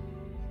do,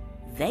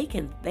 they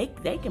can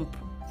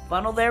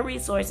funnel their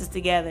resources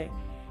together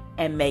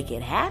and make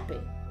it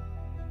happen.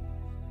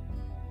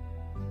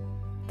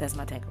 That's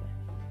my takeaway.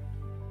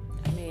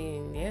 I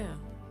mean, yeah.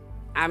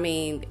 I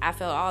mean, I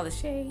felt all the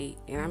shade,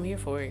 and I'm here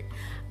for it.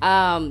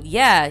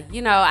 Yeah,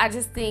 I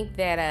just think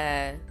that,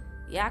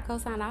 I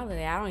co-sign all of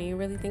that. I don't even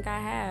really think I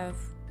have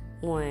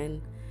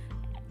one.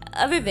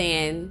 Other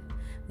than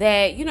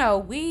that,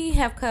 we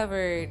have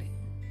covered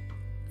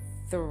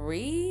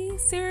 3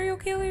 serial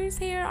killers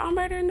here on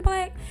Murder in the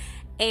Black,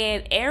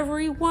 and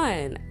every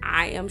one,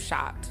 I am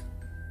shocked.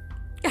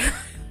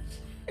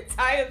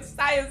 I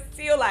am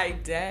still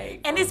like,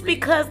 dang. And it's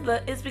because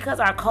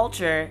our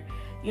culture,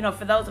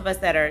 for those of us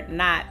that are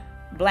not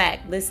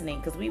black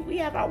listening, because we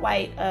have our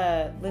white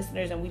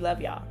listeners and we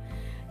love y'all.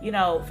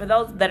 For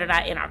those that are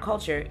not in our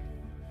culture,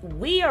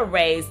 we are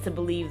raised to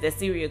believe that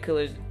serial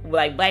killers,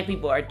 like black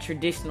people, are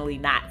traditionally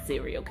not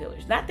serial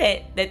killers. Not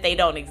that they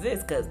don't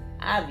exist, because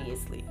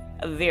obviously,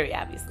 very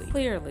obviously,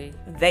 clearly,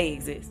 they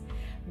exist.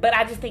 But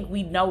I just think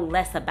we know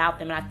less about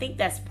them. And I think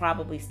that's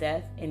probably,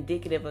 Steph,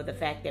 indicative of the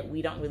fact that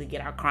we don't really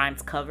get our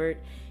crimes covered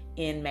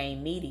in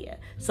main media.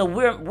 So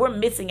we're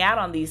missing out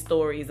on these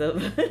stories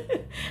of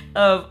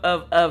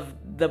of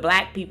the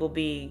black people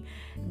being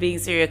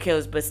serial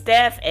killers. But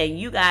Steph and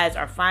you guys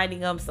are finding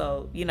them.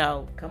 So,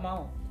 come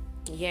on.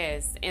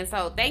 Yes. And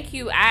so thank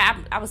you.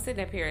 I was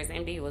sitting up here as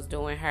MD was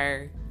doing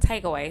her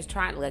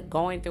takeaways,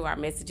 going through our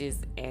messages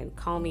and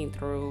combing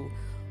through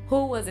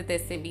who was it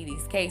that sent me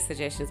these case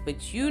suggestions.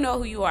 But you know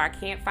who you are. I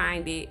can't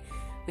find it.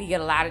 We get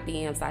a lot of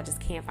DMs, so I just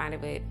can't find it.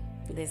 But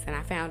listen,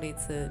 I found it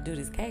to do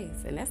this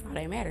case, and that's all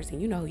that matters.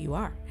 And you know who you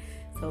are.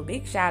 So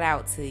big shout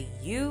out to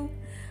you.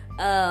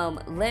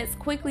 Let's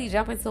quickly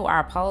jump into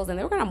our polls, and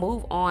then we're gonna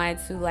move on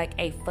to like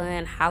a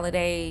fun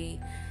holiday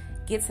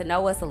get to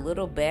know us a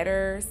little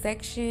better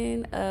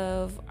section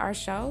of our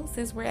show,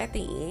 since we're at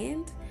the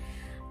end.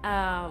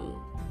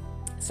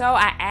 So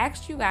I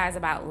asked you guys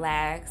about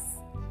last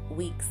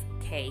week's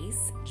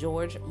case,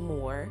 George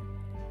Moore.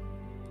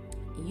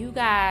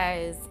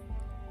 I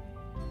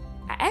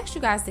asked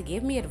you guys to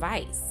give me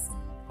advice,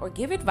 or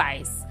give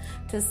advice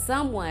to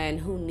someone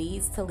who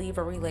needs to leave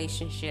a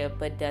relationship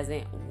but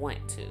doesn't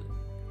want to.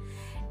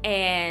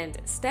 And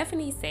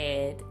Stephanie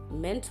said,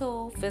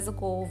 mental,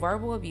 physical,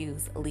 verbal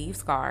abuse leave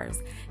scars.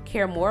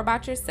 Care more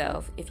about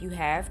yourself. If you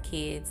have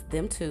kids,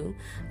 them too.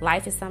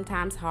 Life is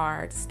sometimes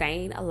hard.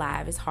 Staying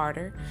alive is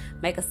harder.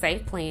 Make a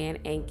safe plan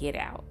and get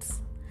out.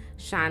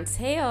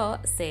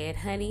 Chantel said,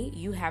 honey,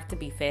 you have to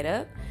be fed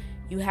up.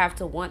 You have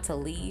to want to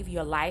leave.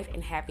 Your life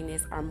and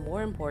happiness are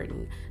more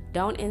important.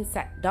 Don't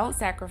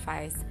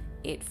sacrifice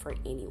it for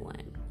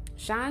anyone.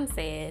 Sean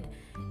said,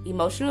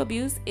 emotional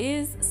abuse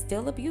is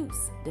still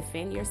abuse.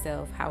 Defend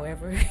yourself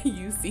however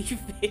you see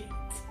fit.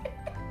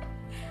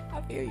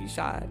 I feel you,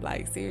 Sean.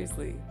 Like,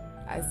 seriously.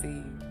 I see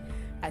you.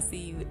 I see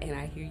you, and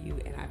I hear you,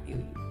 and I feel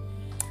you.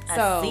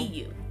 I see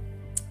you.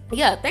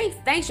 Yeah,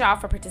 thanks y'all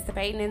for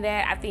participating in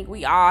that. I think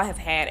we all have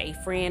had a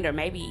friend, or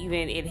maybe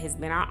even it has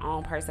been our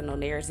own personal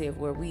narrative,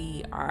 where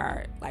we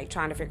are like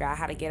trying to figure out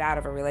how to get out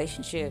of a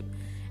relationship,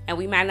 and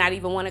we might not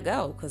even want to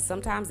go, because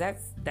sometimes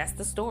that's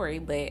the story.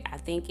 But I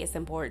think it's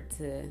important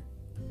to,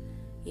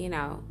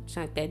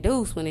 chunk that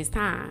deuce when it's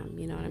time.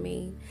 You know what I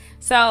mean?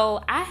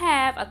 So I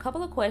have a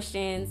couple of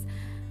questions,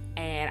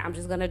 and I'm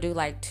just gonna do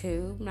like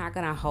 2. I'm not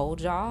gonna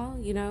hold y'all.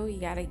 You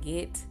gotta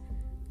get.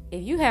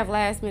 If you have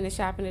last minute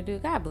shopping to do,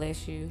 God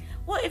bless you.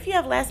 Well, if you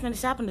have last minute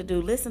shopping to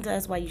do, listen to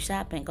us while you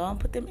shopping. Go and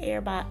put them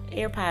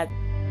AirPods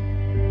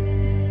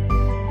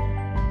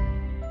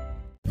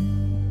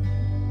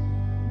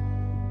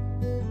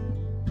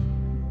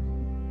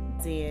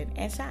in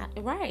and shop.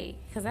 Right,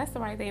 because that's the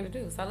right thing to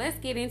do. So let's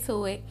get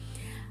into it.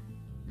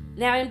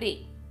 Now,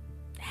 MD,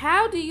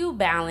 how do you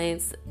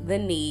balance the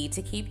need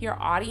to keep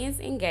your audience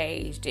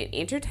engaged and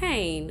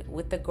entertained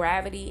with the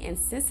gravity and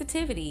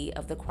sensitivity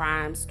of the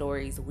crime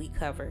stories we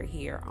cover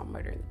here on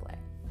Murder in the Black?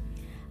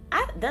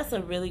 That's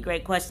a really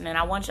great question, and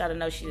I want y'all to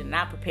know she did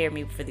not prepare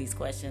me for these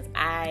questions.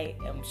 I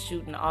am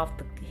shooting off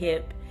the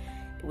hip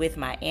with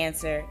my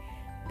answer,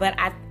 but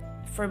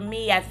for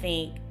me, I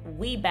think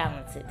we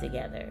balance it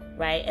together,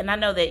 right? And I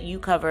know that you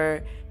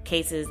cover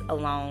cases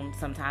alone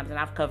sometimes, and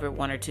I've covered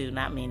 1 or 2,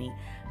 not many,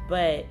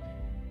 but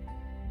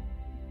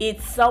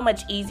it's so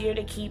much easier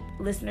to keep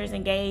listeners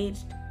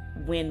engaged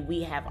when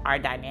we have our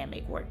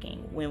dynamic working,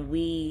 when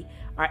we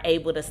are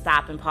able to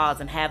stop and pause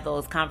and have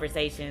those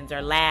conversations,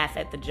 or laugh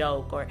at the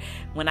joke, or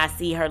when I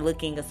see her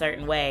looking a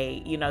certain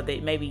way,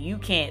 that maybe you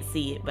can't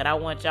see it, but I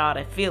want y'all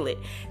to feel it.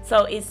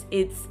 So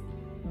it's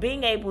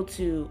being able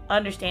to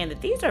understand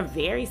that these are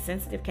very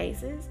sensitive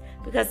cases,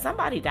 because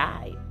somebody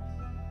died,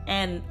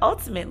 and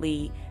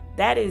ultimately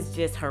that is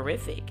just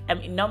horrific. I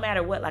mean, no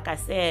matter what, like I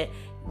said,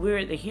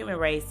 we're the human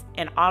race,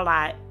 and all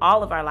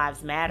of our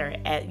lives matter.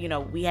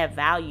 We have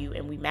value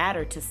and we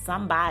matter to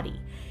somebody.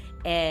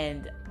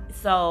 And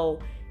so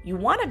you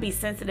want to be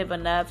sensitive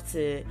enough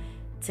to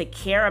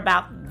care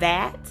about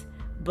that,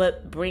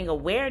 but bring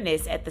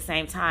awareness at the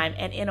same time,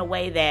 and in a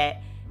way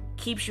that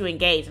keeps you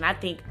engaged. And I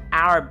think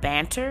our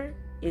banter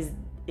is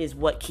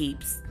what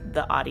keeps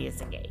the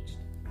audience engaged.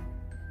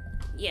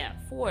 Yeah,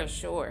 for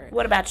sure.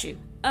 What about you?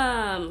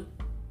 I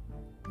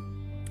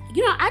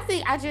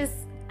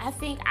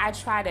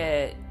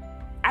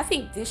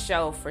think this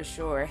show for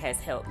sure has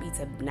helped me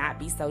to not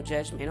be so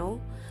judgmental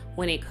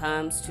when it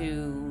comes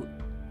to,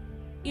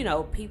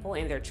 people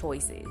and their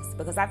choices.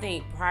 Because I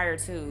think prior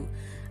to,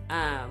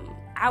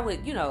 I would,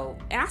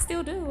 and I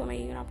still do. I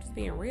mean, I'm just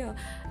being real.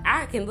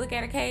 I can look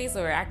at a case,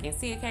 or I can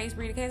see a case,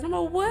 read a case. I'm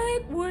like,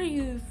 what were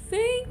you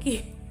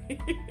thinking?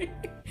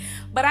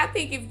 But I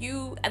think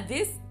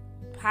this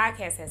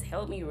podcast has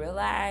helped me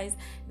realize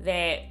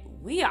that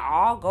we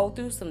all go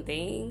through some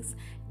things,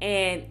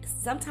 and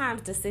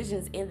sometimes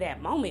decisions in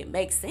that moment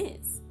make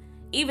sense.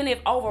 Even if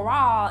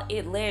overall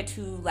it led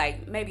to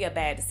like maybe a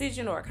bad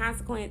decision or a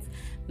consequence,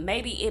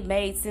 maybe it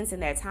made sense in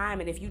that time.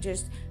 And if you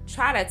just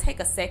try to take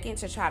a second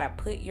to try to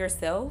put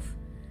yourself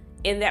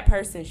in that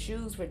person's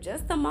shoes for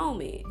just a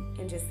moment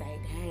and just say,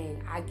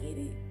 dang, I get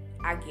it.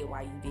 I get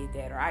why you did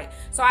that.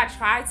 So I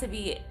try to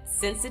be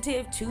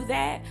sensitive to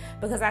that,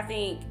 because I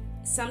think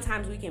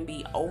sometimes we can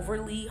be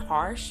overly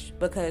harsh,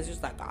 because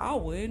it's like, I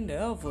would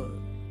never.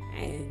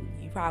 And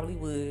you probably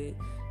would,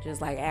 just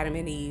like Adam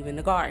and Eve in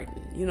the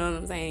garden. You know what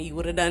I'm saying? You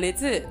would have done it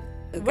too.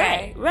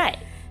 Okay? Right.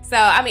 So,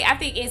 I mean, I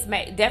think it's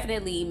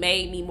definitely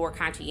made me more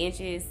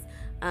conscientious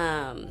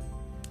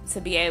to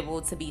be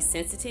able to be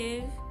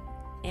sensitive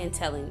in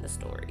telling the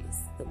stories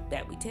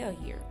that we tell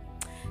here.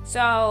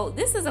 So,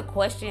 this is a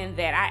question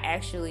that I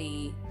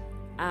actually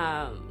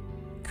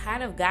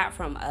kind of got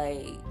from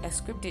a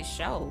scripted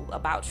show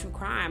about true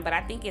crime, but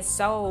I think it's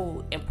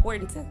so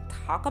important to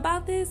talk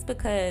about this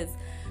because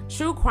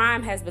true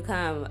crime has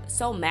become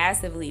so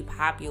massively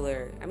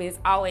popular. I mean, it's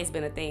always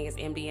been a thing, as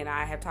MD and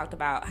I have talked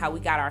about how we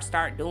got our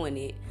start doing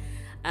it.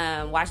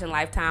 Watching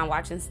Lifetime,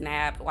 watching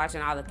Snap,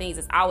 watching all the things.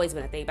 It's always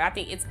been a thing, but I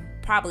think it's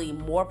probably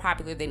more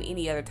popular than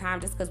any other time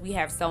just because we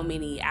have so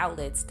many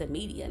outlets to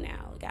media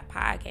now. We got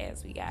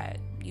podcasts, we got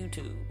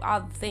YouTube,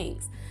 all the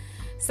things.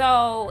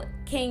 So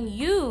can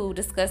you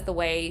discuss the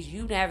ways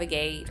you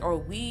navigate, or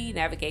we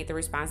navigate, the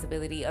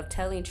responsibility of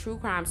telling true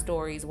crime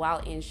stories while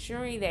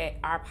ensuring that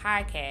our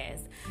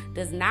podcast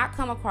does not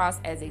come across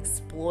as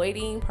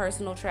exploiting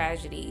personal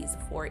tragedies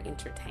for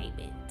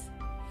entertainment?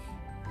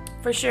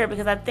 For sure,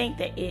 because I think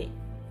that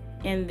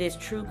in this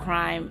true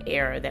crime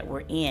era that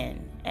we're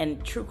in,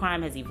 and true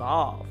crime has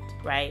evolved,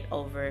 right,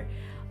 over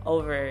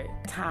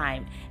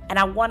time. And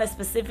I want to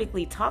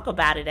specifically talk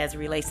about it as it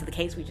relates to the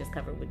case we just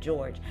covered with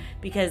George,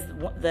 because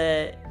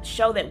the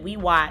show that we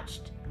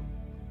watched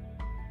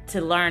to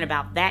learn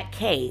about that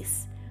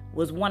case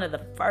was one of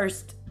the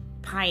first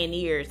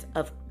pioneers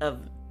of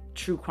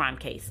true crime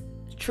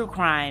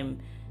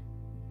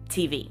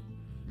TV.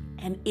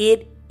 And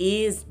it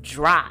is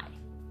dry.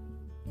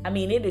 I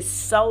mean, it is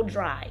so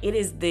dry. It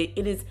is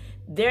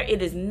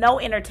no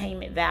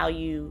entertainment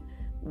value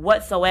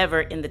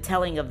whatsoever in the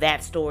telling of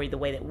that story the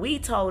way that we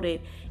told it.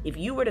 If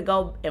you were to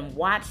go and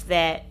watch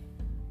that,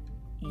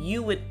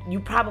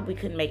 you probably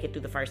couldn't make it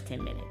through the first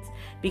 10 minutes,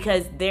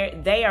 because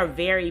they are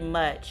very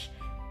much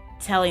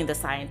telling the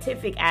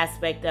scientific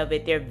aspect of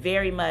it. They're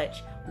very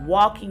much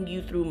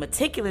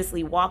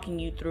meticulously walking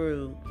you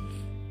through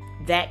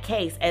that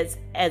case as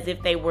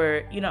if they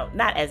were,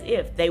 not as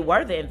if they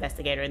were the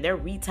investigator, and they're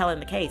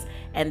retelling the case,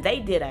 and they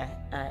did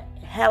a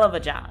hell of a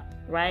job,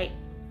 right?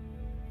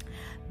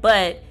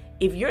 But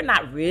if you're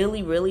not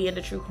really, really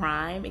into true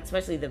crime,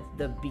 especially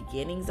the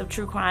beginnings of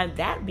true crime,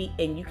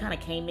 and you kind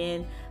of came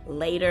in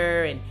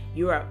later, and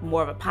you're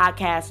more of a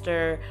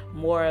podcaster,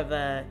 more of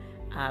a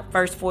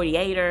first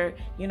 48er,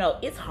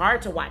 it's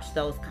hard to watch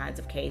those kinds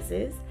of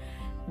cases.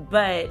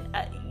 But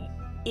I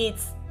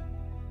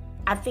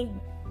think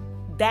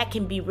that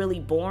can be really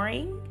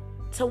boring.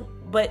 So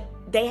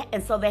they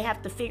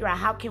have to figure out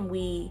how can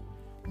we,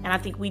 and I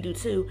think we do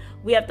too,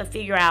 we have to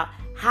figure out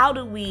how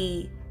do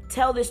we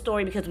tell this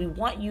story, because we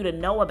want you to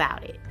know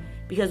about it,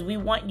 because we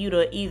want you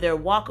to either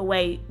walk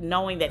away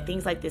knowing that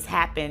things like this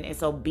happen, and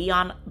so be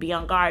on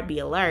guard, be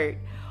alert,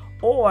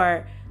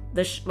 or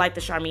like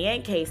the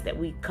Charmaine case that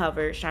we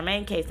covered.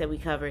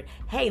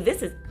 Hey,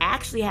 this is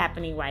actually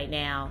happening right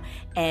now,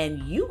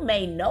 and you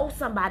may know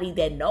somebody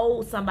that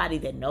knows somebody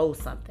that knows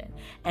something,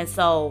 and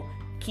so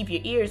keep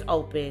your ears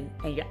open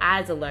and your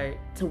eyes alert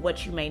to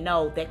what you may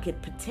know that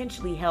could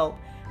potentially help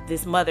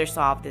this mother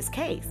solve this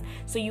case.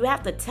 So you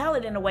have to tell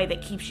it in a way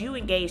that keeps you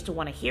engaged to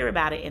want to hear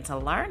about it and to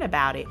learn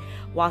about it,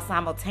 while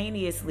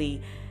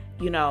simultaneously,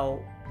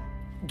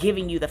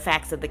 giving you the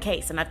facts of the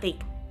case. And I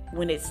think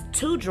when it's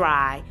too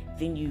dry,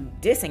 then you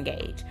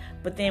disengage.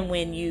 But then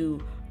when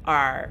you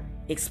are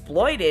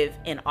exploitive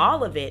in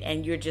all of it,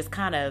 and you're just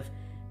kind of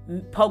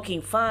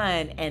poking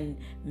fun and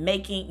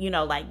making,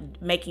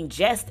 making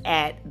jest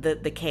at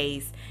the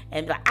case,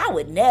 and like, I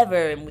would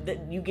never,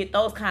 and you get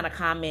those kind of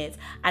comments.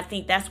 I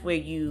think that's where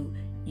you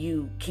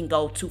can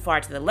go too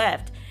far to the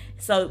left.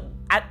 So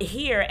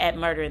here at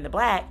Murder in the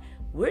Black,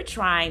 we're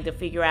trying to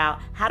figure out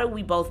how do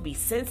we both be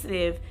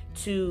sensitive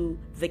to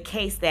the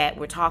case that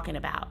we're talking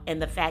about,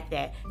 and the fact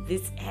that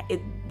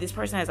this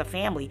person has a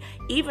family.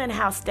 Even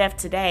how Steph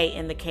today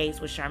in the case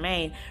with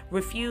Charmaine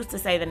refused to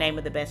say the name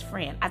of the best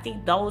friend. I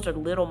think those are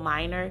little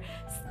minor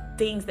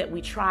things that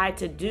we try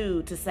to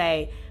do to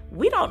say,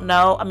 we don't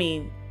know. I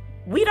mean,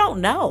 we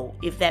don't know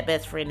if that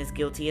best friend is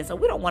guilty, and so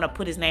we don't want to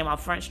put his name on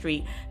Front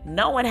Street,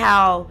 knowing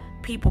how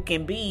people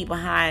can be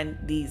behind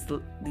these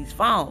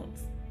phones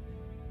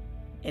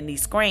and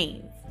these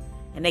screens,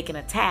 and they can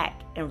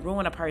attack and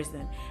ruin a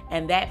person,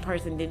 and that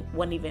person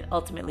wasn't even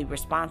ultimately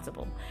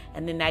responsible,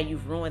 and then now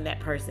you've ruined that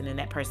person, and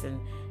that person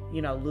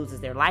loses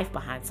their life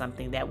behind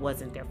something that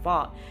wasn't their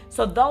fault.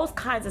 So those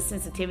kinds of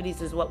sensitivities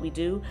is what we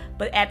do,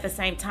 but at the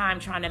same time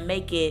trying to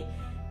make it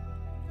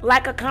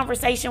like a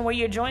conversation where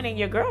you're joining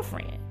your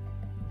girlfriend.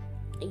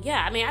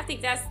 Yeah, I mean, I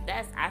think that's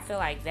I feel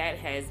like that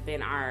has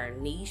been our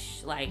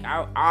niche, like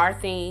our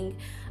thing.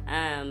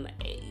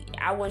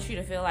 I want you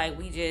to feel like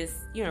we just,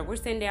 we're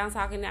sitting down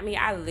talking. I mean,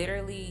 I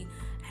literally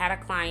had a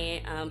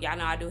client, y'all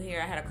know I do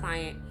hair. I had a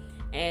client,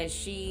 and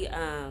she,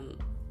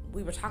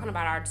 we were talking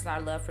about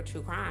our love for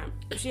true crime.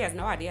 She has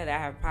no idea that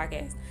I have a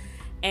podcast.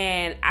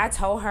 And I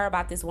told her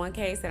about this one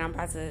case that I'm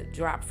about to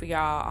drop for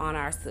y'all on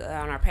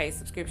our paid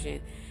subscription.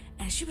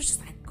 And she was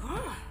just like,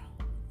 girl,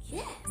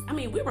 yes. I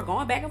mean, we were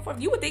going back and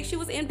forth. You would think she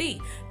was MD.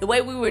 The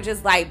way we were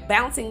just like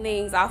bouncing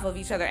things off of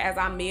each other as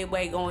I'm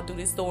midway going through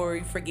this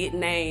story, forgetting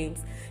names,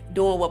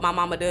 doing what my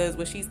mama does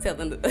when she's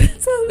telling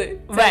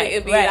MD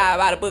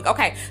about a book.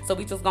 Okay, so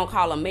we just gonna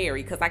call her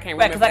Mary because I can't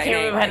remember. Because I can't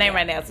remember her name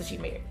right now, so she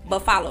married. But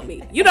follow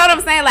me. You know what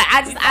I'm saying? Like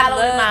I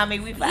love mommy.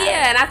 We follow.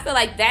 Yeah, and I feel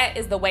like that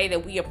is the way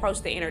that we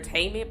approach the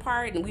entertainment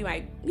part, and we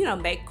might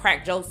make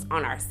crack jokes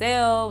on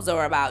ourselves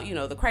or about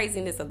the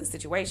craziness of the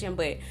situation,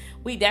 but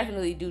we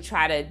definitely do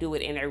try to do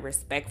it in a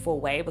respectful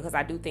way, because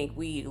I do think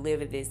we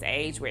live in this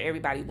age where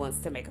everybody wants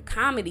to make a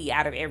comedy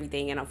out of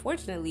everything, and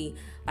unfortunately,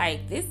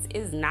 like, this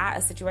is not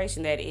a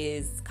situation that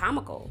is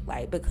comical,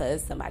 like,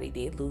 because somebody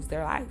did lose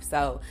their life.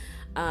 So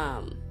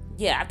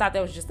yeah, I thought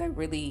that was just a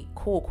really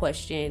cool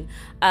question.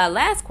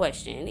 Last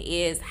question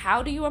is,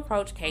 how do you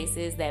approach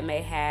cases that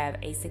may have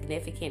a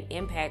significant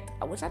impact,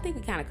 which I think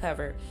we kind of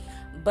covered,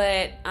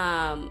 but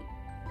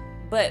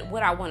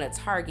what I want to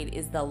target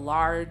is the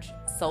large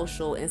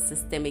social and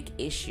systemic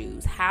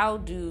issues. How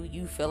do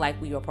you feel like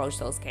we approach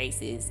those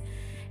cases,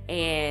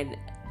 and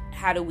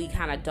how do we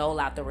kind of dole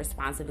out the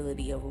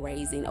responsibility of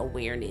raising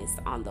awareness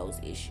on those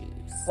issues?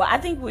 Well, I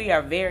think we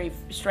are very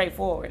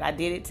straightforward. I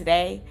did it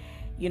today.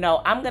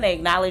 I'm going to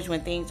acknowledge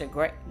when things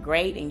are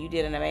great and you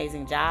did an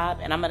amazing job.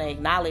 And I'm going to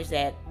acknowledge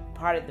that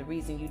part of the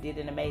reason you did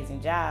an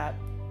amazing job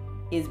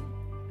is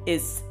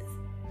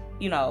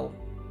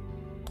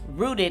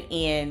rooted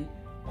in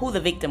who the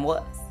victim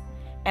was.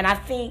 And I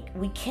think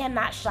we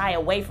cannot shy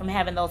away from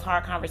having those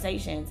hard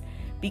conversations,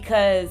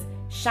 because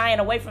shying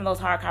away from those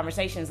hard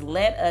conversations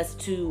led us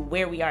to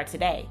where we are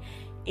today.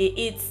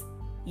 It's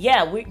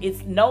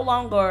no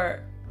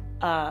longer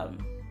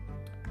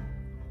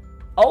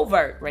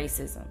overt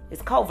racism.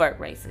 It's covert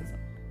racism,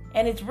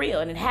 and it's real,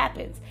 and it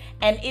happens.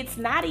 And it's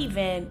not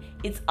even,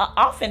 it's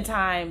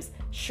oftentimes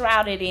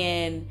shrouded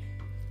in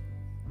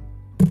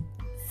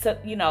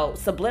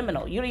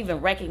subliminal. You don't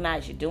even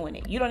recognize you're doing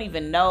it. You don't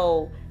even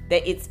know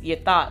that it's your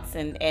thoughts,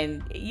 and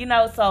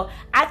so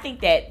I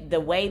think that the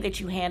way that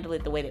you handle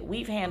it, the way that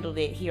we've handled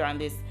it here on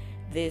this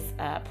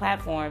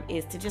platform,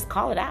 is to just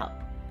call it out.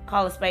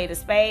 Call a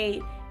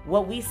spade,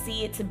 what we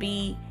see it to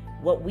be,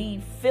 what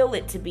we feel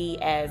it to be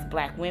as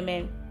Black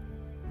women,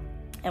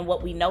 and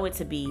what we know it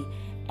to be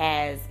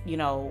as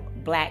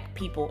Black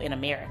people in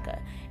America.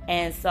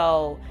 And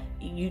so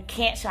you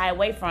can't shy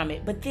away from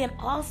it, but then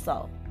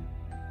also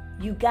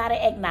you got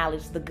to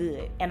acknowledge the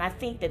good. And I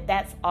think that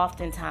that's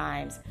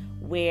oftentimes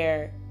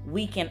where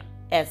we can,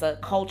 as a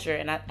culture,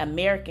 and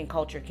American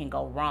culture, can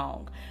go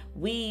wrong.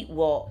 We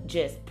will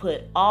just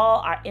put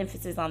all our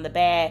emphasis on the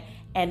bad,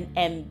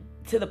 and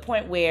to the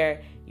point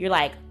where you're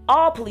like,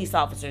 all police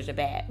officers are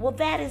bad. Well,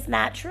 that is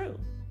not true,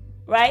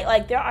 right?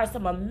 Like, there are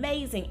some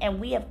amazing, and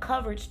we have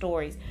covered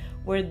stories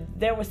where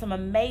there were some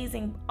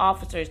amazing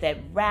officers that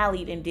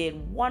rallied and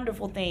did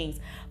wonderful things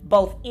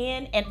both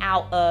in and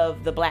out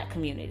of the Black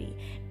community.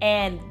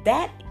 And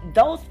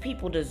those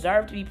people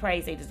deserve to be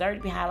praised. They deserve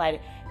to be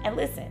highlighted. And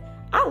listen,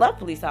 I love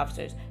police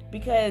officers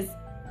because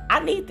I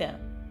need them.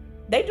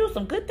 They do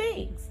some good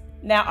things.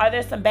 Now, are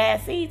there some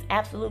bad seeds?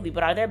 Absolutely.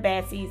 But are there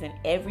bad seeds in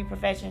every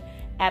profession?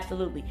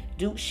 Absolutely.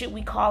 Should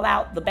we call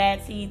out the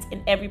bad seeds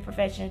in every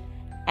profession?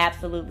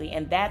 Absolutely.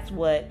 And that's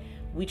what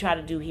we try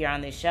to do here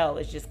on this show,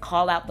 is just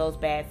call out those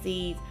bad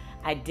seeds,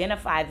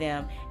 identify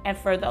them. And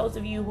for those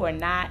of you who are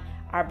not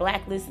our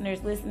Black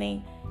listeners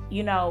listening,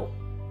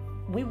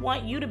 we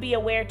want you to be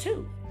aware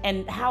too.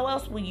 And how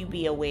else will you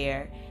be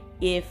aware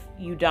if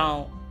you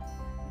don't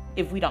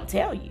if we don't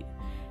tell you.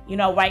 You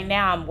know, right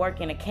now I'm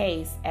working a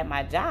case at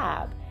my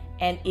job,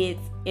 and it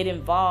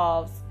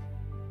involves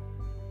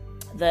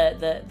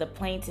the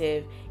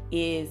plaintiff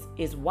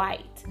is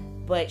white,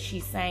 but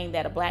she's saying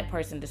that a black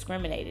person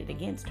discriminated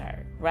against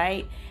her,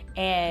 right?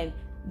 And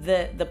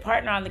the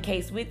partner on the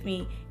case with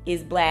me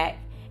is black,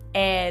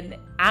 and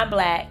I'm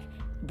black,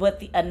 but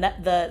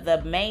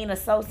the main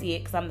associate,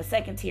 because I'm the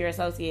second tier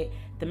associate,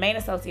 the main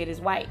associate is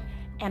white.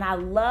 And I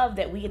love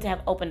that we get to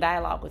have open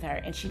dialogue with her,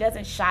 and she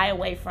doesn't shy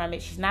away from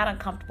it. She's not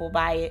uncomfortable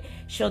by it.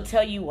 She'll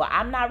tell you, well,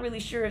 I'm not really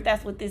sure if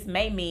that's what this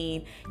may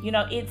mean. You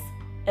know, it's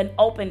an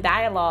open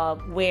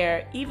dialogue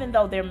where, even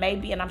though there may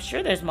be, and I'm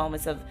sure there's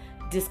moments of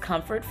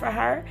discomfort for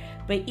her,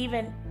 but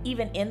even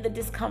in the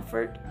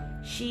discomfort,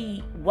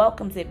 she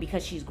welcomes it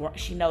because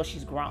she knows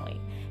she's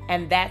growing.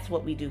 And that's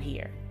what we do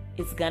here.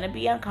 It's going to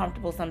be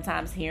uncomfortable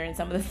sometimes hearing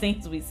some of the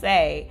things we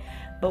say,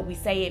 but we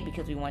say it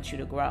because we want you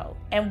to grow.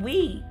 And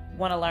we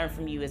want to learn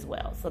from you as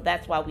well. So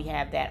that's why we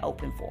have that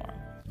open forum.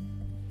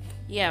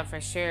 Yeah, for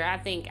sure. I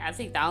think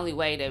the only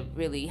way to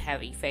really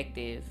have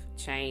effective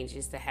change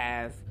is to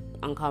have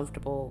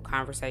uncomfortable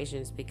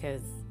conversations,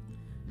 because,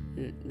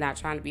 not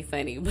trying to be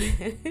funny, but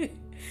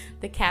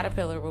the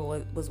caterpillar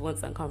was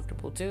once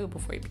uncomfortable too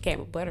before he became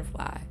a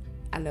butterfly.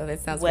 I know that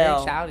sounds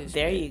very childish.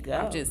 There you go.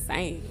 I'm just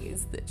saying,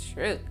 it's the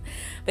truth.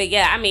 But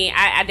yeah, I mean,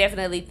 I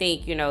definitely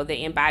think, you know,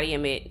 the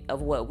embodiment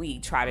of what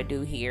we try to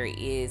do here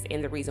is,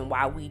 and the reason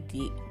why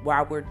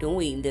we're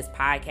doing this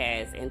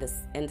podcast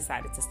and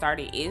decided to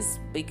start it, is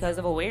because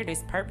of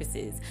awareness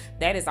purposes.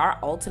 That is our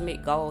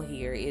ultimate goal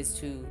here, is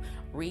to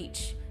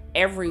reach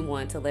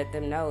everyone, to let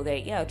them know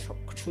that, yeah,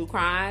 true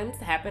crimes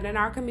happen in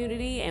our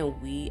community,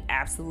 and we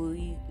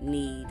absolutely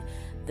need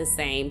the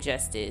same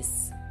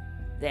justice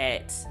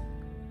that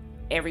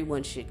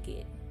everyone should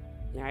get.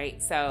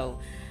 Right? So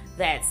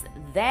that's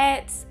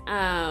that.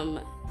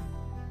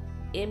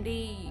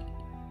 MD,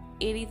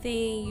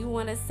 anything you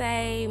want to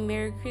say?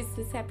 Merry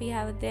Christmas, Happy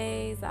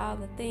Holidays, all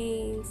the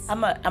things.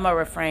 I'm a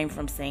refrain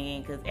from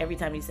singing, because every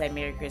time you say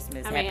Merry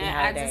Christmas, Happy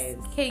Holidays,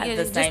 can you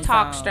just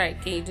talk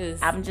straight? Can you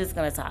just? I'm just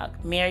gonna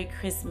talk. Merry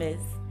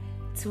Christmas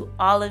to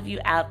all of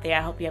you out there.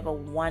 I hope you have a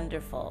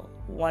wonderful,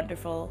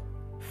 wonderful,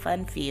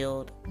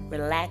 fun-filled,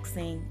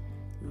 relaxing,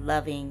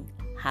 loving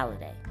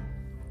holiday.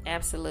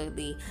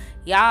 Absolutely.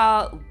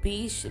 Y'all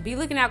be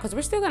looking out, because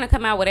we're still going to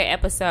come out with an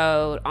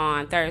episode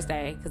on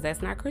Thursday, because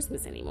that's not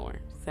Christmas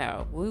anymore.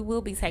 So we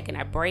will be taking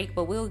a break,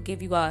 but we'll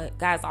give you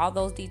guys all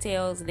those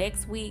details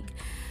next week.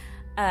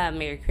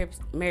 Merry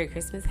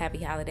Christmas,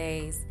 Happy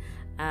Holidays.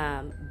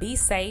 Be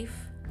safe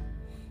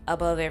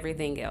above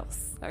everything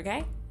else,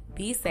 okay?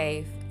 Be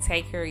safe,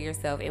 take care of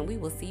yourself, and we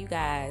will see you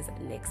guys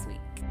next week.